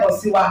ẹ kàn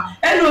sí wa.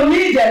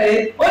 Ẹlòmíì dẹ̀rẹ̀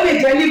ó lè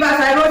jẹ́ liver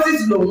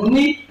cirrhosis lòun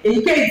ní,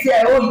 èyíkéyìí tí ẹ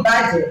ó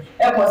ìbàjẹ́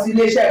ẹ kàn sí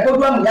iléeṣẹ́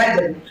gómìnà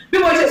Ìyájẹ̀bú. Bí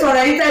mo ṣe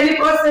sọ̀rọ̀ yìí tẹ́ ní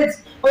prostate,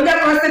 ó jẹ́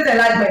prostate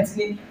enlargement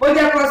ni, ó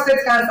jẹ́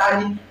prostate cancer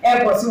ni, ẹ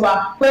kàn sí wa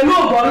pẹ̀lú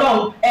ògo Ọlọ́run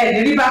ẹ̀ ní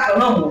rí bákan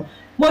náà mọ́.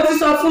 Mo ti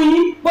sọ fún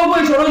yín gbogbo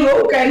ìṣòro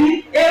yòówù kẹ́ni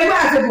ewé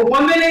àti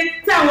gbòǹkan mélé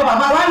tí àwọn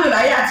bàbá wa lò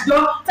láyé àtijọ́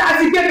tá a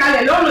ti gbé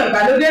kalẹ̀ lọ́nà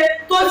ìgbàlódé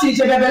tó sì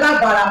ṣe bẹbẹ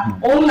lágbára,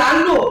 òun là ń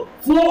lò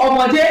fún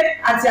ọmọdé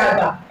àti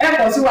àgbà. ẹ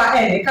kàn sí wa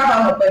ẹ̀ ní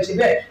kábàámọ̀ pẹ̀ ṣe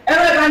bẹ́ẹ̀.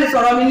 ẹ̀rọ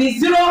ìbánisọ̀rọ̀ mi ni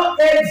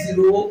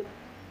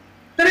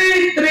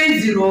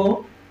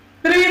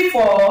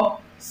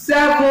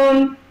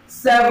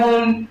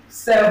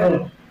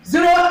 08033034777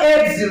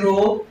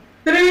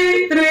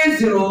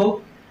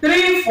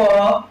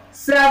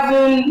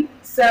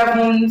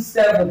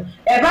 08033034777.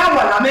 ẹ bá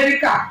wà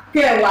l'Amẹ́ríkà,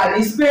 kẹ́ ẹ wà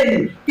ní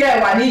Spain, kẹ́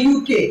ẹ wà ní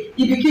UK,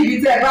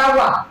 ibikíbi tí ẹ bá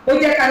wà, ó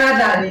jẹ́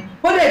Canada ni,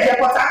 ó lè jẹ́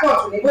Port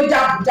Harcourt ni, ó jẹ́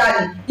Abuja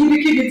ni,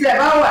 ibikíbi tí ẹ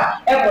bá wà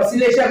ẹ kàn sí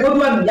iléeṣẹ́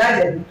gómìnà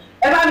Ìyájẹ̀bú.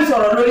 ẹ bá mi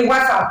sọ̀rọ̀ lórí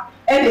WhatsApp,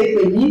 ẹ lè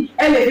pè mí,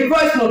 ẹ lè fi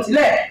voice note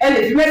lẹ̀, ẹ lè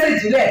fi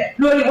message lẹ̀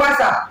lórí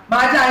WhatsApp,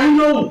 máa dá yín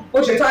lóhùn bó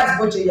ṣe tó àti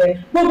bó ṣe yẹ.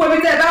 Gbogbo ibi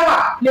tí ẹ bá wà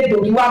lè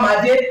gbòógì wá máa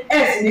dé, ẹ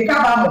sì ní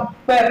kábàámọ̀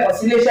pé ẹ kàn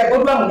sí iléeṣẹ́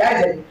gómìnà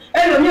Ìyájẹ̀bú.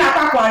 Ẹlòmíì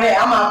apákan ara ẹ̀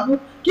á máa kú,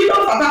 kí ló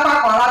fà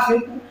tápákan ara fi ń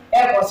kú?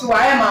 ẹ kàn sí wa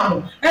ẹ máa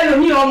mọ̀.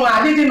 Ẹlòmíì ọmọ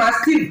àdédé máa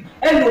steve,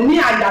 ẹlòmíì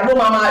àyà ló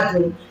máa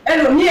dùn,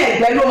 ẹlòmíì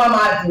ẹ̀gbẹ́ ló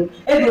máa dùn,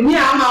 ẹlòmíì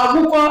á máa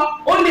wúkọ́,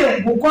 ó lè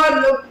wúkọ́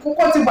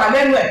kókó ti wà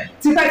lẹ́nu ẹ̀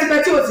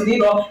tipẹ́tipẹ́ tí ò sì ní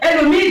lọ.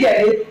 Ẹlòmíì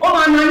ìdẹ̀rẹ̀ ó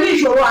máa ní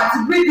ìṣòro àti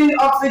breathe in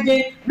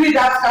oxygen, breathe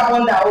out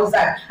carbon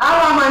dioxide,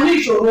 àwọn máa ní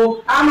ìṣòro,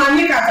 á máa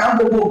ní kàtà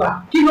gbogbo ìgbà.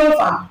 Kí ló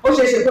fà á? Ó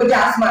ṣeéṣe kó jẹ́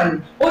asthma ni,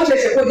 ó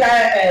ṣeéṣe kó jẹ́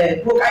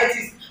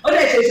bronchitis, ó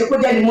lè ṣeéṣe kó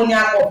jẹ́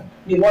pneumonia cough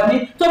ìwọ ní.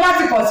 Tó bá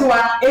ti kàn sí wa,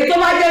 èyí tó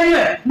bá jẹ́ nínú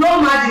ẹ̀ ló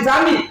máa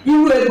dìtámì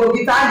irú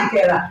egbògi tá a lè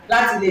kẹ̀rà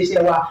láti lè ṣe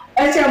wa.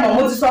 ẹ ṣe mọ̀,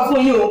 mo ti sọ fún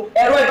yín o,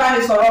 ẹ̀rọ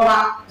ìbánisọ̀rọ̀ wa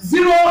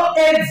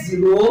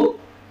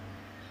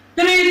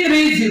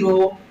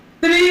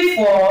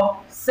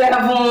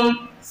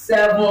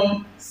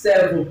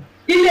 08033034777.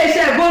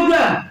 iléeṣẹ́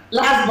Godwin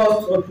last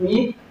bus stop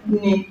yín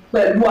ni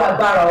pẹ̀lú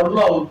agbára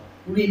Ọlọ́run.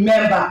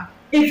 Remember,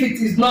 if it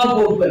is not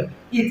Godwin,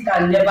 it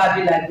can never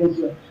be like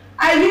Godwin.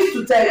 I used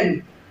to tell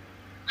you,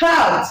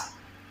 health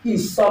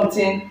is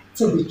something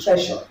to be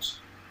treasured.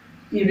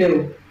 Ire o.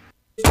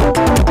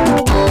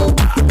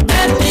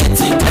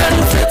 Anything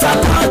benefit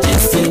and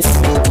logistics.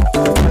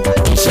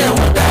 Iṣẹ́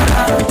wọn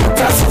dára,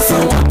 ká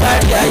sísan wọn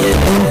kárí ayé.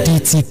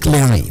 MDT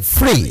Clearing,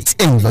 Freight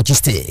and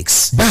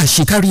Logistics. Bá a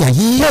ṣe kárí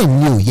ayé, bẹ́ẹ̀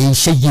ni òye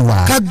iṣẹ́ yé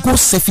wa. Cargo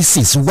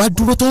Services wá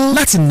dúró tán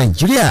láti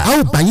Nàìjíríà. A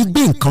ó bá yín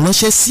gbé nǹkan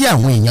ránṣẹ́ sí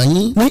àwọn èèyàn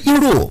yín ní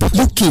Europe,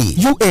 UK,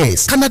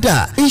 US,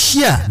 Canada,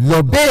 Asia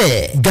lọ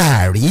bẹ́ẹ̀.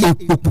 Gààrí,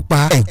 epo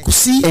pupa,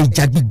 ẹ̀gúsí,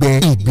 ẹja gbígbẹ,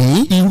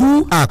 ìgbín, irú,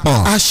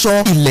 àpọ̀n,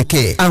 aṣọ,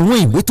 ìlẹ̀kẹ̀, àwọn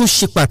ìwé tó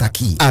ṣe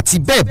pàtàkì àti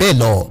bẹ́ẹ̀ bẹ́ẹ̀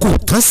lọ. Kò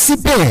tán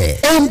síbẹ̀.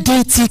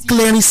 MDT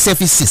Clearing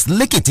Services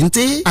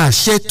lékìtìnté.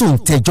 Àṣẹ tó ń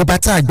tẹjọba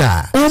tá a gbà.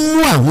 Ó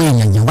mú àwọn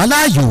èèyàn yàn wá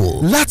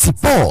láàyò láti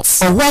port.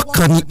 Ọwọ́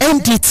kan ni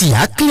MDT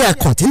á clear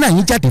kọ̀ńténà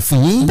yín jáde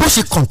fún yín. Bó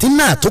ṣe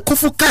kọ̀ńténà tó kún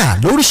fún káà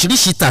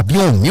lóríṣiríṣi tàbí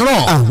ohun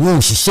mìíràn. Àwọn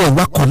òṣìṣẹ́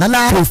wa kọ̀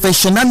lálá.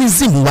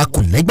 Professionalism wa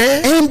kò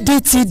lẹ́gbẹ́.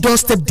 MDT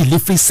doorstep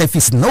delivery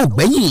service náà ò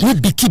gbẹ́yìn.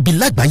 Níbikíbi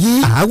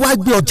lágbàáyé, àwa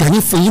gbé ọjà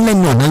yín fún yín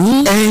lẹ́nu ọ̀nà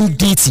yín.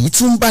 MDT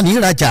tún bá ní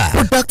ìrajà.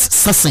 Product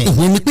sourcing.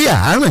 Ìyẹn ni pé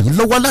à ń ràn yín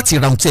lọ́wọ́ láti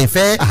ra ohun tí ẹ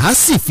fẹ́. À á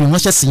sì fi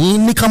ránṣẹ́ sí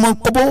yín ní kánmọ́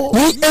kóbó.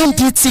 Ní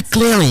MDT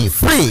Clearing,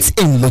 Freight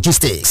and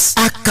Logistics.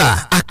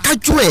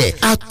 Akájú ẹ̀,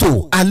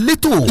 àtò,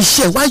 àlétò.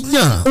 Iṣẹ́ wa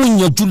yàn, ó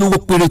yanjú lówó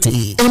péréte.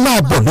 Ẹ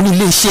máa bọ̀ nínú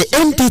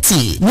ilé-iṣẹ́ MDT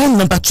ní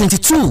nọ́mbà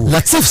 22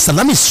 Latif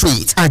Salami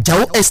Street,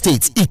 Ajao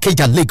Estate,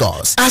 Ikeja,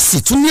 Lagos. A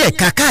sì tún ní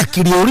ẹ̀ka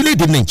káàkiri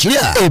orílẹ̀-èdè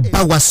Nàìjíríà. Ẹ bá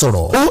wa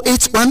sọ̀rọ̀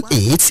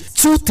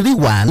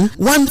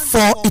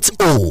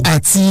 0818-231-1480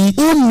 àti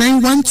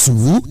 0912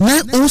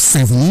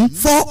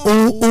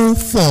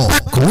 08029074004.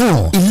 bákan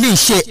náà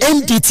ilé-iṣẹ́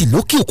MDT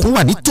lókè òkun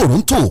wà ní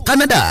Toronto,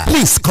 Canada.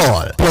 Please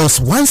call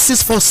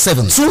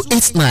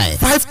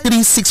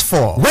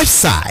 +16472895364.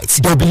 Website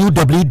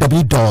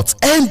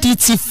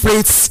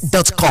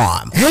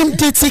www.mdtfreights.com.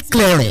 MDT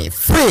Clearing,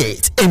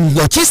 Freight and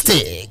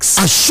Logistics.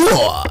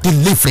 Assure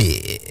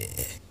delivery.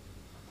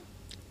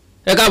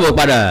 ẹ káàbọ̀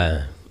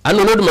padà àánú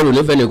Olódùmarè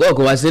nífẹ̀ẹ́ nìkan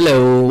kó wá sílẹ̀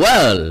o.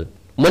 well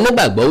mo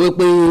nígbàgbọ́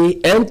wípé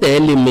ẹ ń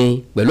tẹ̀lé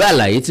mi pẹ̀lú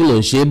àlàyé tí mo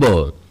ń ṣe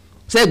bọ̀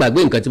ṣé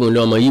ìgbàgbé nǹkan tí mo ní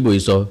ọmọ yìí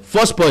sọ.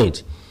 First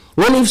point,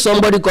 when if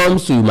somebody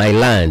comes to my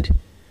land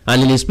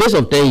and in the space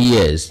of 10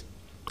 years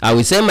I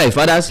will sell my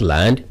father's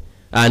land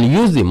and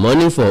use the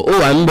money for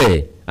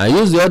owambe and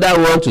use the other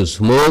one to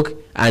smoke,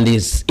 and in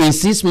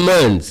 6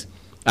 months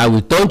I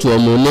will turn to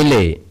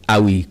omonile, I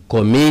will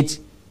commit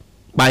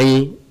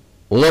payin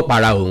òun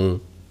para òun.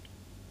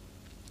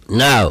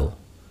 Now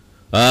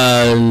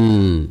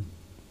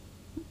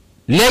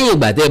lẹ́yìn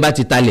ìgbà tẹ́ ẹ bá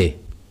ti talẹ̀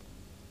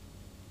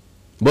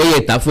bóyá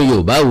ìta fún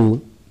Yorùbá o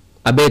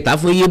abẹ́ ìta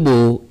fún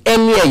Yíbò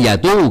ẹni ẹ̀yà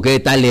tó wù kẹ́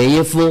talẹ̀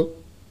yín fún,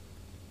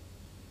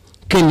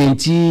 kí ni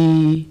tí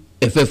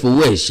ẹ fẹ́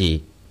fowó ẹ̀ ṣe?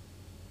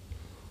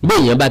 bí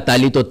èèyàn bá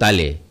talé tó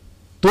talẹ̀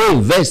tó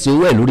invest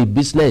owó ẹ̀ lórí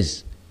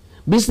business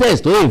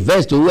tó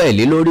invest owó ẹ̀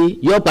lé lórí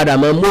yóò padà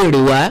máa mú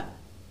èrè wá,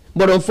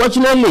 but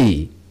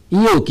unfortunately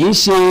ìyẹn ò kì í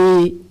ṣe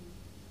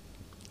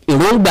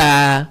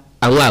èròǹgbà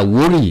àwọn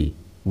Àwórì.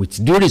 With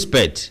due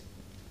respect,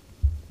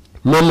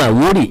 mo mọ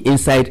Àwórì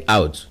inside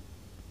out.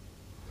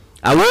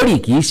 Àwórì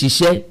kì í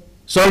ṣiṣẹ́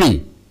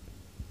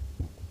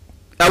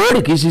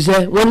Àwórì kì í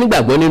ṣiṣẹ́, wọ́n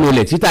nígbàgbọ́ nínú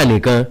ilẹ̀ títà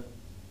nìkan.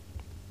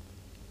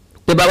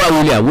 tẹ́ bá wà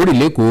wọlé Àwórì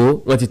lẹ́kọ̀ọ́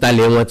wọ́n ti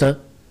talẹ̀ wọn tán,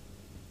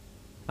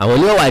 àwọn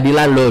ní ọ̀wà di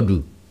láńlọ́ọ̀dù,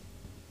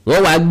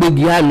 wọ́n wá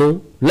gbégi àánú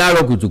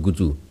láàárọ̀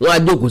kùtùkùtù, wọ́n á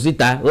jókòó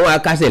síta, wọ́n wá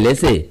kásẹ̀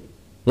lẹ́sẹ̀,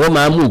 wọ́n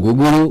máa mú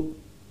ògógóró.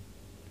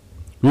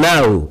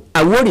 now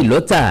Àwórì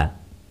lọ́tà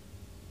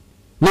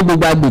ní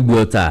gbogbo agbègbè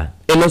Ọ̀tà,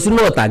 ẹ lọ sínú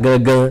Ọ̀tà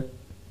gangan,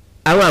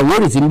 àwọn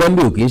Àwórì tí ń bọ́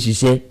mbí ò kì í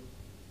ṣiṣẹ́.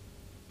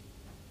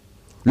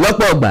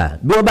 lọ́pọ̀ ọgbà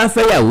bí wọ́n bá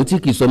fẹ́yàwó tí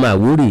kì í sọmọ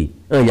Àwórì,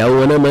 ìyàwó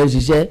wọn náà máa ń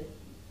ṣiṣẹ́.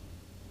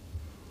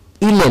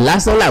 ilẹ̀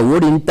lásán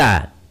l'Àwórì ń tà.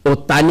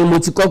 Ọ̀tà ni mo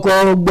ti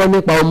kọ́kọ́ gbọ́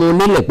nípa ọmọ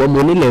onílẹ̀ pọ̀, ọmọ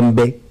onílẹ̀ ń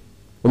bẹ.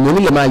 ọmọ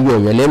onílẹ̀ máa yọ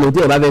èèyàn lẹ́nu tí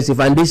wọ́n bá fẹ́ ṣe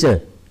foundation.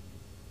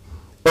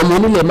 ọmọ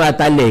onílẹ̀ máa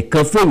talẹ̀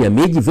kan fún èèyàn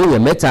méjì fún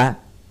èèyàn mẹ́ta.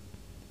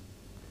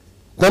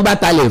 tán bá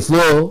talẹ̀ fún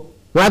ọ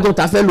wọ́n á tún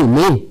ta fẹ́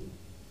lòmíì,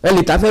 ẹ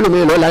lè ta fẹ́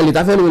lòmíì lọ́la, ẹ lè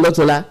ta fẹ́ lòmíì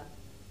lọ́túnla.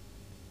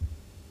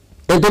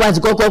 ẹni tó bá ti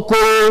kọ́kọ́ kó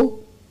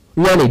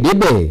yanrìn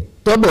débẹ̀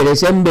tó bẹ̀rẹ̀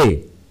iṣẹ́ ń bẹ̀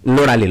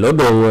lọ́ra lè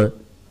lọ́dọ̀ wọn.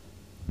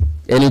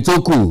 ẹni tó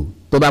kù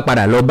tó bá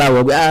padà lọ bá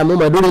wọn pé mo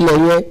mọ̀ dórí lọ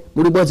yẹn, mo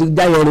rí pọ́ ti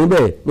já yanrìn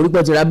bẹ̀, mo rí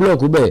pọ́ ti ra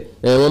búlọ̀kù bẹ̀,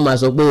 wọ́n máa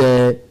sọ pé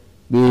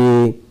pé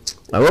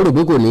àwọn rò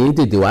pé kò ní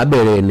tètè wá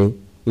bẹ̀rẹ̀ ni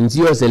ní tí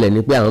yóò ṣẹlẹ̀ ni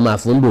pé àwọn máa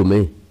fún bòmí,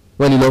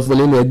 wọ́n lè lọ fún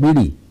nínú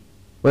ẹgbìrì,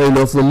 wọ́n lè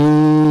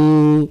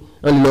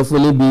lọ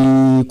fún níbi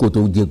kòtò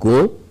jèkó,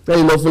 wọ́n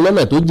lè lọ fún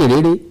lọ́nà tó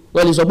jèrèrè,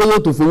 wọ́n lè sọ pé yóò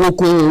tó fowó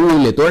kún owó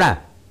ilẹ̀ tó rà.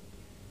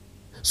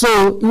 so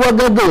ìwọ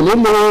gángan ò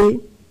ní lè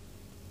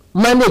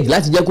manage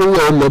láti jẹ́ kó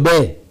wọ́n lọ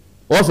bẹ́ẹ̀,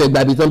 wọ́n fẹ́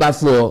gbabi tán bá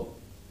fún ọ.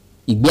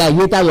 ìgbé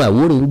ayé táwọn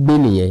Àwórì ń gbé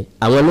nìyẹn,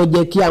 àwọn ló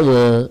jẹ́ kí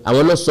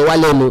àwọn ló sọ wá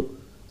lẹ́nu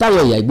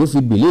táwọn ìyá Ìgbò fi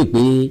bèlè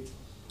pé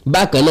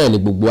bákan náà ni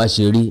gbogbo wa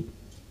ṣe rí.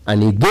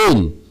 and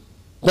again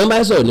tán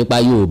bá sọ̀rọ̀ nípa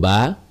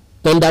Yorùbá,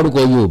 tán dárúkọ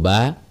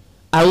Yorùbá,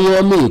 àwọn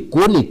ọmọ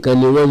Èkó nìkan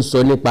ni wọ́n ń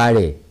sọ nípa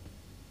rẹ̀,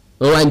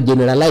 wọ́n wá ń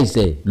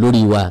generalize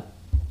lórí wa.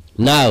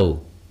 now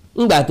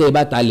ńgbà tẹ́ ẹ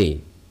bá talẹ̀,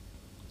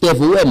 tẹ́ ẹ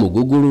fowó ẹ̀ mọ̀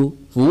gógóró,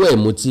 fowó ẹ̀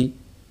mutí,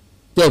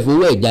 tẹ́ ẹ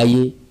fowó ẹ̀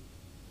jayé,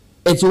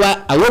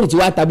 Àwórì ti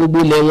wá ta gbogbo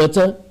ilẹ̀ wọn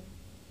tán.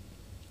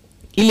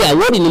 ilẹ̀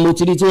Àwórì ni mo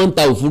ti rí tí wọ́n ń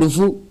ta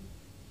òfurufú.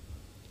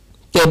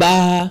 tẹ́ ẹ bá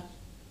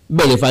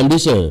bẹ̀rẹ̀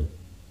foundation,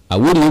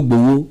 Àwórì ó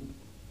gbowó.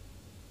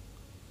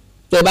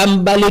 tẹ́ ẹ bá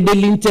ń bá lédè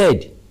linted,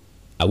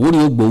 Àwórì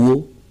ó gbowó.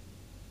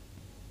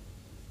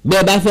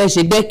 bẹ́ẹ̀ bá fẹ́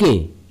ṣe dẹ́kìn,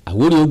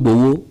 Àwórì ó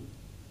gbowó.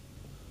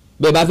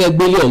 bẹ́ẹ̀ bá fẹ́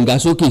gbélé ọ̀ǹga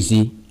sókè sí,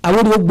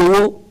 Àwórì ó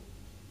gbowó.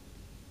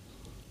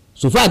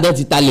 sòfà àdán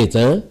ti talẹ̀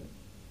tán,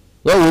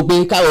 wọ́n wo pé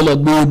káwọn ọmọ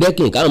gbowó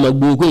dẹ́kìn, káwọn ọmọ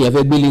gbowó pé èèyàn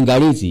fẹ́ gbélé ń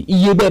garéètì,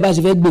 iye bẹ́ẹ̀ bá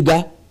ṣe fẹ́ gbéga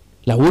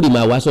l'Àwórì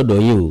máa wá sọ́dọ̀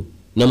yín o,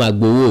 náà máa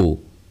gbowó o.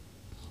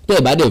 tẹ́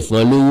ẹ̀ bá dẹ̀ fún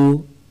ọ lówó,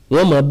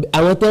 wọ́n mọ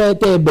àwọn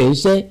tẹ́ ẹ bẹ̀ ń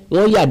ṣẹ́,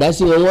 wọ́n yàdá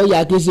sí wọn, wọ́n yà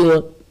ké sí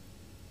wọn,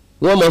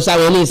 wọ́n mọ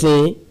sáwọn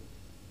nísìnyí,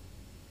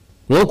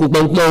 wọ́n kó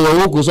pọ́npọ́n wọn,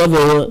 wọ́n kó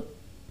sọ́fọ̀ wọn.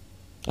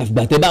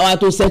 àfìgbà tẹ́ bá wá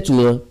tó sẹ́tù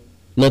wọn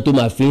náà tó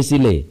máa fi ń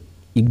sílẹ̀.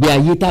 ìgbé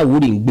ayé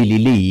t'Àwórì ń gbé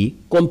lélẹ̀ yìí,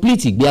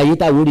 complete ìgbé ayé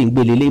t'Àwórì ń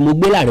gbé lélẹ̀ yìí, mo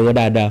gbé láàrin wọn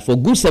dáadáa for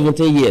good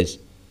 17 years.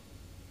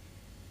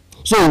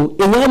 so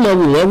èèyàn máa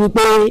wò wọ́n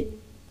wípé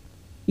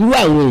irú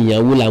àwọn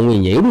èèyàn wo làwọn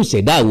èèyàn, irú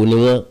ìṣẹ̀dá wo ni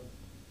wọ́n.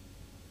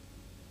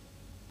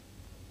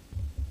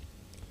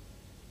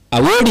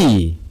 Àwórì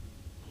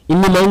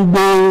inú máa ń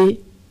gbé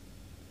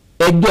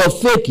ẹjọ́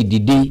fake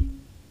dìde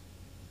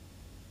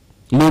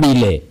lórí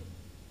ilẹ̀,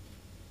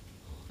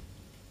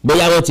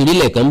 bóyá wọ́n ti rí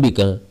ilẹ̀ kan bì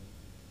kan,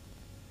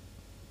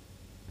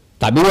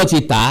 tàbí wọ́n ti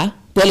tà á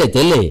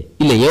tẹ́lẹ̀tẹ́lẹ̀,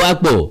 ilẹ̀ yẹn wá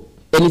pọ̀,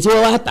 ẹni tí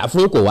wọ́n wá tà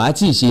fún kò wá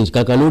tí ì ṣe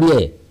kankan lórí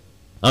ẹ̀.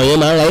 àwọn yẹn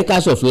máa ń ra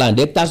hectares of land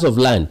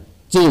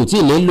tí wọn ò tí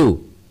ì nílò.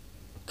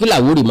 Kí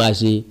làwórì máa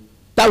ṣe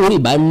táwórì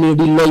bá ní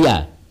rí lọ́ọ̀yà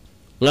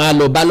wọn á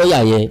lọ bá lọ́ọ̀yà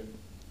yẹn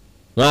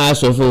wọn á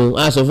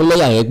sọ fún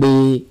lọ́ọ̀yà yẹn pé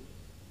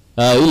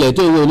ilẹ̀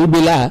tó ìwé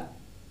onígbélà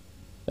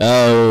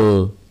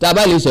tá a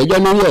bá lè ṣẹjọ́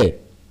lórí ẹ̀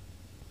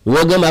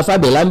ìwọ́n gan máa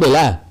fàbẹ̀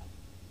láńbẹ̀lá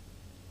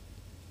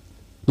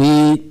pé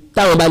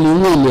táwọn bá lè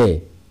wú ilẹ̀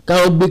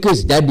káwọn gbé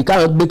kéèsì jáde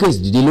káwọn gbé kéèsì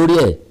dìde lórí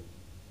ẹ̀.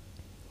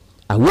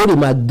 Àwórì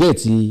máa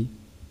gẹ̀ẹ́tì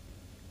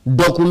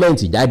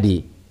dọ́kúmẹ́ǹtì jáde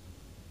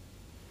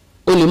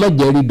ó lè má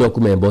jẹ́ rí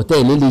dọ́kúmẹ̀ntì bọ́ tẹ́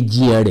ẹ̀ ní lè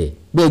jiyàn rẹ̀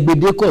bẹ́ẹ̀ gbé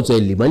dé kóòtù ẹ̀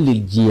lè má lè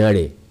jiyàn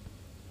rẹ̀.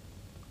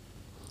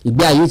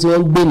 Ìgbé ayé tí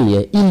wọ́n ń gbé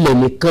nìyẹn ilẹ̀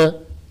nìkan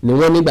ni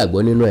wọ́n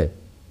nígbàgbọ́ nínú ẹ̀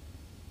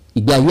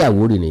ìgbé ayé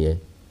Àwórì nìyẹn.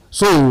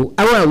 So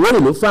àwọn Àwórì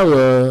ló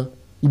fáwọn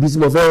ibi tí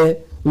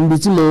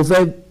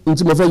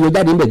mo fẹ́ yọ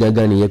jáde níbẹ̀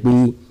gangan nìyẹn pé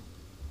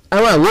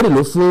àwọn Àwórì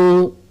ló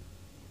fún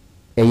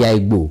ẹ̀yà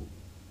Ìgbò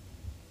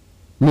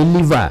ní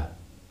liver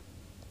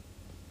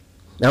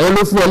àwọn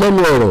ló fún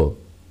ọlẹ́nu ọ̀rọ̀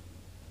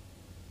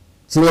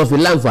tí wọ́n fi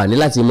láǹfààní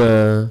láti mọ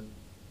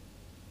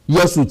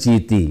yọ́sù ti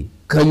ètè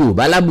kan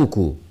Yorùbá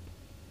lábùkù.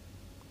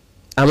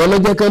 Àwọn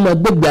lọ́jẹ́ kan máa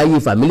gbégbé ayé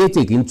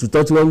fàmílétè kí n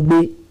tutọ́ tí wọ́n ń gbé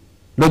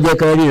lọ́jẹ́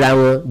kan ríra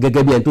wọn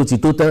gẹ́gẹ́ bí ẹni tó ti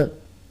tó tán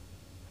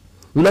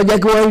lọ́jẹ́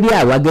kí wọ́n rí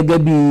àwa gẹ́gẹ́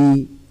bí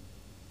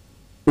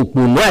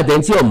òpònú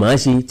àtẹni tí ọmọ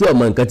ṣe tí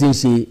ọmọ nǹkan ti ń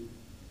ṣe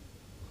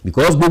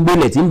because gbogbo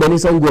ilẹ̀ tí ń bẹ ní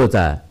Sango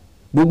Ọ̀tà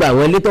gbogbo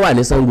àwọn ilé tó wà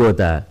ní Sango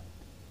Ọ̀tà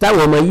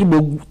táwọn ọmọ yìí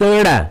tó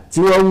ń rà tí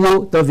wọ́n wó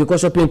tó fi kọ́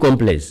shopping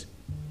complex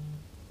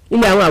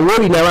ilé àwọn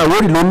Àwórì ni àwọn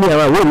Àwórì ló ní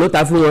àwọn Àwórì ló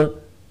ta fún wọn.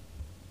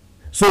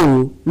 So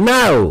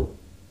now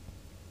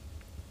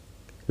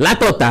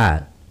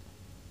látọ̀tà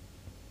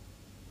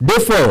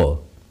défọ̀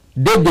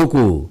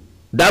dédokò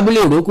dábúlé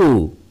ìrókò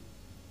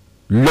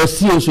lọ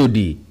sí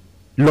Òṣòdì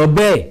lọ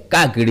bẹ́ẹ̀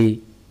káàkiri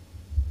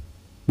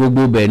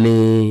gbogbo bẹ̀ ni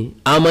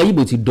àwọn ọmọ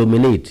Ìgbò ti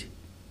dominate.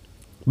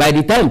 By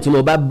the time tí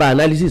mo bá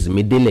analysis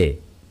mi délẹ̀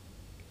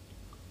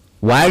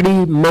wàá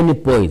rí many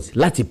points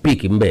láti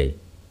pick ń bẹ̀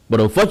but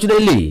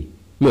unfortunately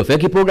mi ò fẹ́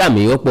kí program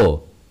yìí ọ̀pọ̀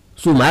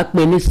so màá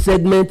pín ní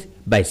segment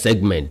by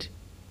segment.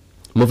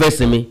 Mo fẹ́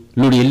sinmi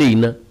lórí eléyìí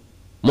ná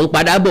mo ń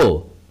padà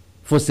bọ̀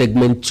fún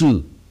segment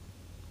 2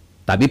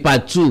 tàbí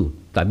part 2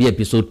 tàbí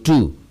episode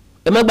 2.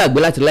 Ẹ má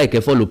gbàgbé láti like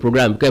kẹ́ follow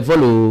program kẹ́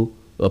follow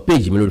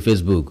page mi lórí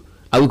Facebook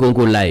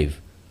Awikonko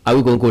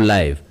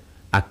live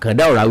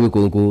Àkàndá Ọ̀rọ̀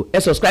Awikonko. Ẹ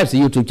subscribe sí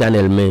YouTube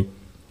channel mi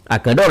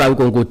Àkàndá Ọ̀rọ̀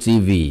Awikonko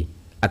TV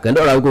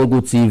Àkàndá Ọ̀rọ̀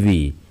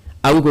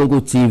Awikonko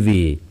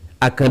TV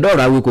Àkàndá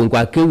Ọ̀rọ̀ Awikonko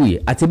akéwì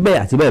àti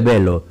bẹ́ẹ̀ bẹ́ẹ̀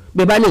lọ.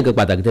 Bí ẹ bá ní nǹkan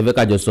pàtàkì tẹ́ fẹ́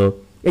kájọ sọ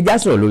ẹ já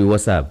sọ̀rọ̀ lórí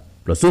WhatsApp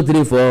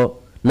 +234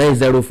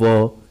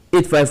 904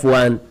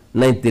 851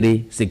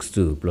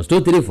 9362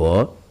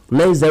 +234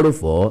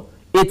 904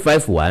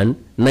 851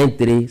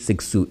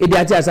 9362. Èdè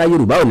àti àṣà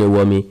Yorùbá ò ní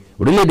wọ mi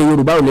orílẹ̀-èdè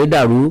Yorùbá ò ní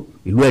dàrú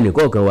ìlú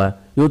ẹnìkọ̀ọ̀kan wa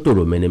yóò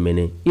tòrò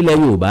mẹ́nẹ́mẹ́nẹ́. Ilẹ̀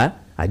Yorùbá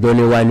àjọ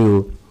ni wá ní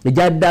o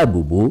ẹja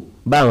dáàbòbò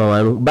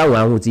báwọn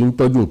ahun ti ń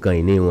tọ́jú nǹkan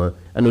ìní wọn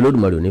ẹnu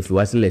Olódùmarè ò ní fi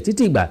wá sílẹ̀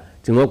títí ìgbà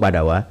tí wọ́n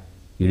padà wá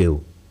ire o.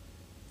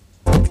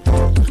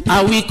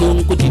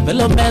 Awikonko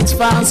Development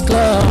Fans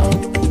Club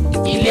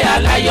ilé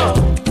aláyọ̀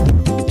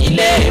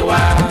ilé wa.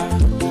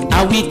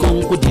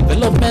 Awikonko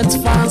Development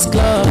Fans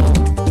Club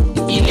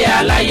ilé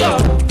aláyọ̀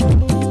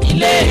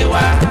ilé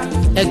wa.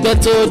 Ẹgbẹ́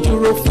tó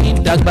dúró fún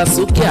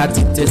ìdàgbàsókè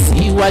àti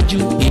tẹ̀síwájú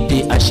èdè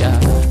àṣà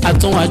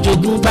àtún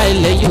àjogúnbá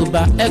ilẹ̀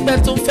Yorùbá. Ẹgbẹ́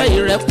tó fẹ́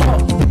ìrẹ́pọ̀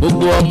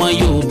gbogbo ọmọ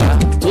Yorùbá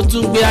tó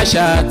tún gbé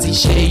àṣà àti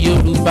ṣe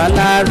Yorùbá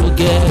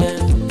lárugẹ.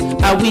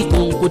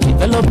 Awikonko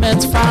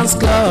Development Fans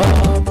Club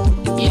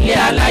ilé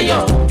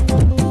aláyọ̀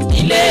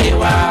ilé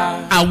wa.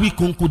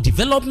 Awikonko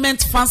Development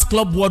Fans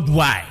Club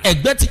Worldwide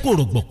ẹgbẹ́ tí kò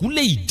rọ̀gbọ̀kú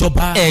lé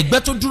ìjọba ẹgbẹ́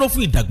tó dúró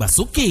fún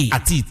ìdàgbàsókè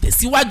àti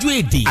ìtẹ̀síwájú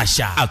èdè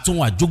àṣà àtún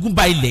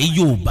àjogúnbá ilẹ̀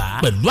Yorùbá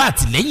pẹ̀lú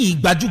àtìlẹ́yìn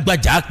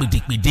gbajúgbajà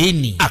pèdèpèdè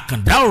ní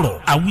Àkàndá Ọ̀rọ̀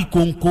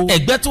Awikonko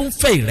ẹgbẹ́ tó ń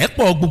fẹ́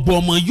ìrẹ́pọ̀ gbogbo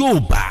ọmọ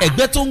Yorùbá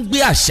ẹgbẹ́ tó ń gbé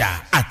àṣà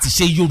àti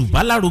ṣe Yorùbá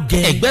lárugẹ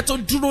ẹgbẹ́ tó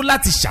dúró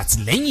láti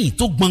ṣàtìlẹ́yìn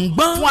tó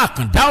gbọngbọ́n fún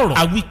Àkàndá Ọ̀rọ̀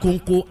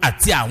Awikonko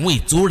àti àwọn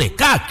ètò rẹ̀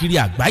káàkiri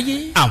àgbáyé.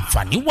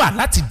 Àǹfààní wà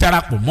láti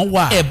darapọ̀ mọ́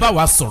wa ẹ bá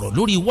wa sọ̀rọ̀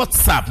lórí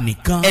WhatsApp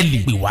nìkan ẹ lè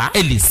pè wá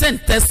ẹ lè send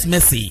text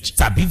message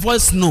tàbí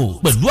voice note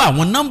pẹ̀lú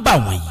àwọn nọ́mbà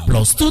wọ̀nyí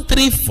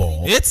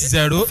 +234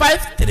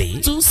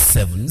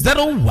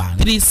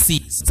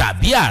 8053270136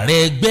 tàbí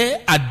ààrẹ ẹgbẹ́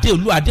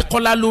Adéolú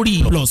Adékọ́lá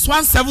lórí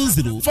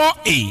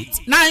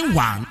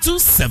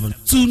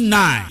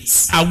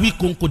 +17048912729.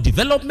 Awikonko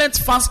Development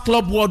Fans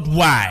Club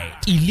Worldwide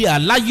ilé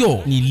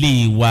aláyọ̀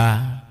nílé wa.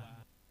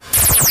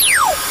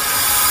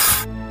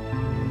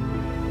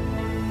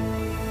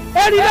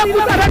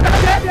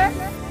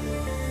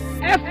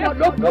 Ẹ̀fọ́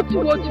ló kú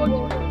tiwotiwo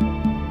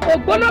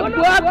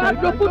ògbólógbòó àgbà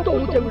ló kú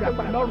tòun tẹ̀wé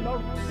ràgbà lọ́rùn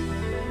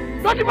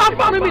lọ́dún máa ń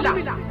fọ́ mi là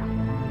lọ́jọ́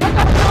tí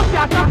wọ́n fi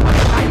àtàkùn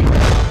rẹ̀ láyé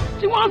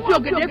tí wọ́n fi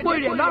ògèdè gbó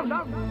rẹ̀ lọ́rùn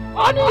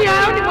ó ní ìyá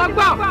ó ní mo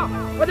gbọ́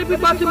ó ní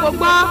pípa tí mo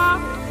gbọ́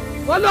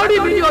wọn lórí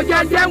mi ní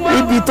òjẹ́ jẹ́ wọn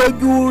ibi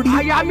tójú rí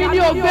àyà mi ní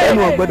ògbé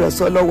ẹnu ọ̀gbọ́dọ̀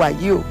sọ lọ́wọ́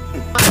àyè o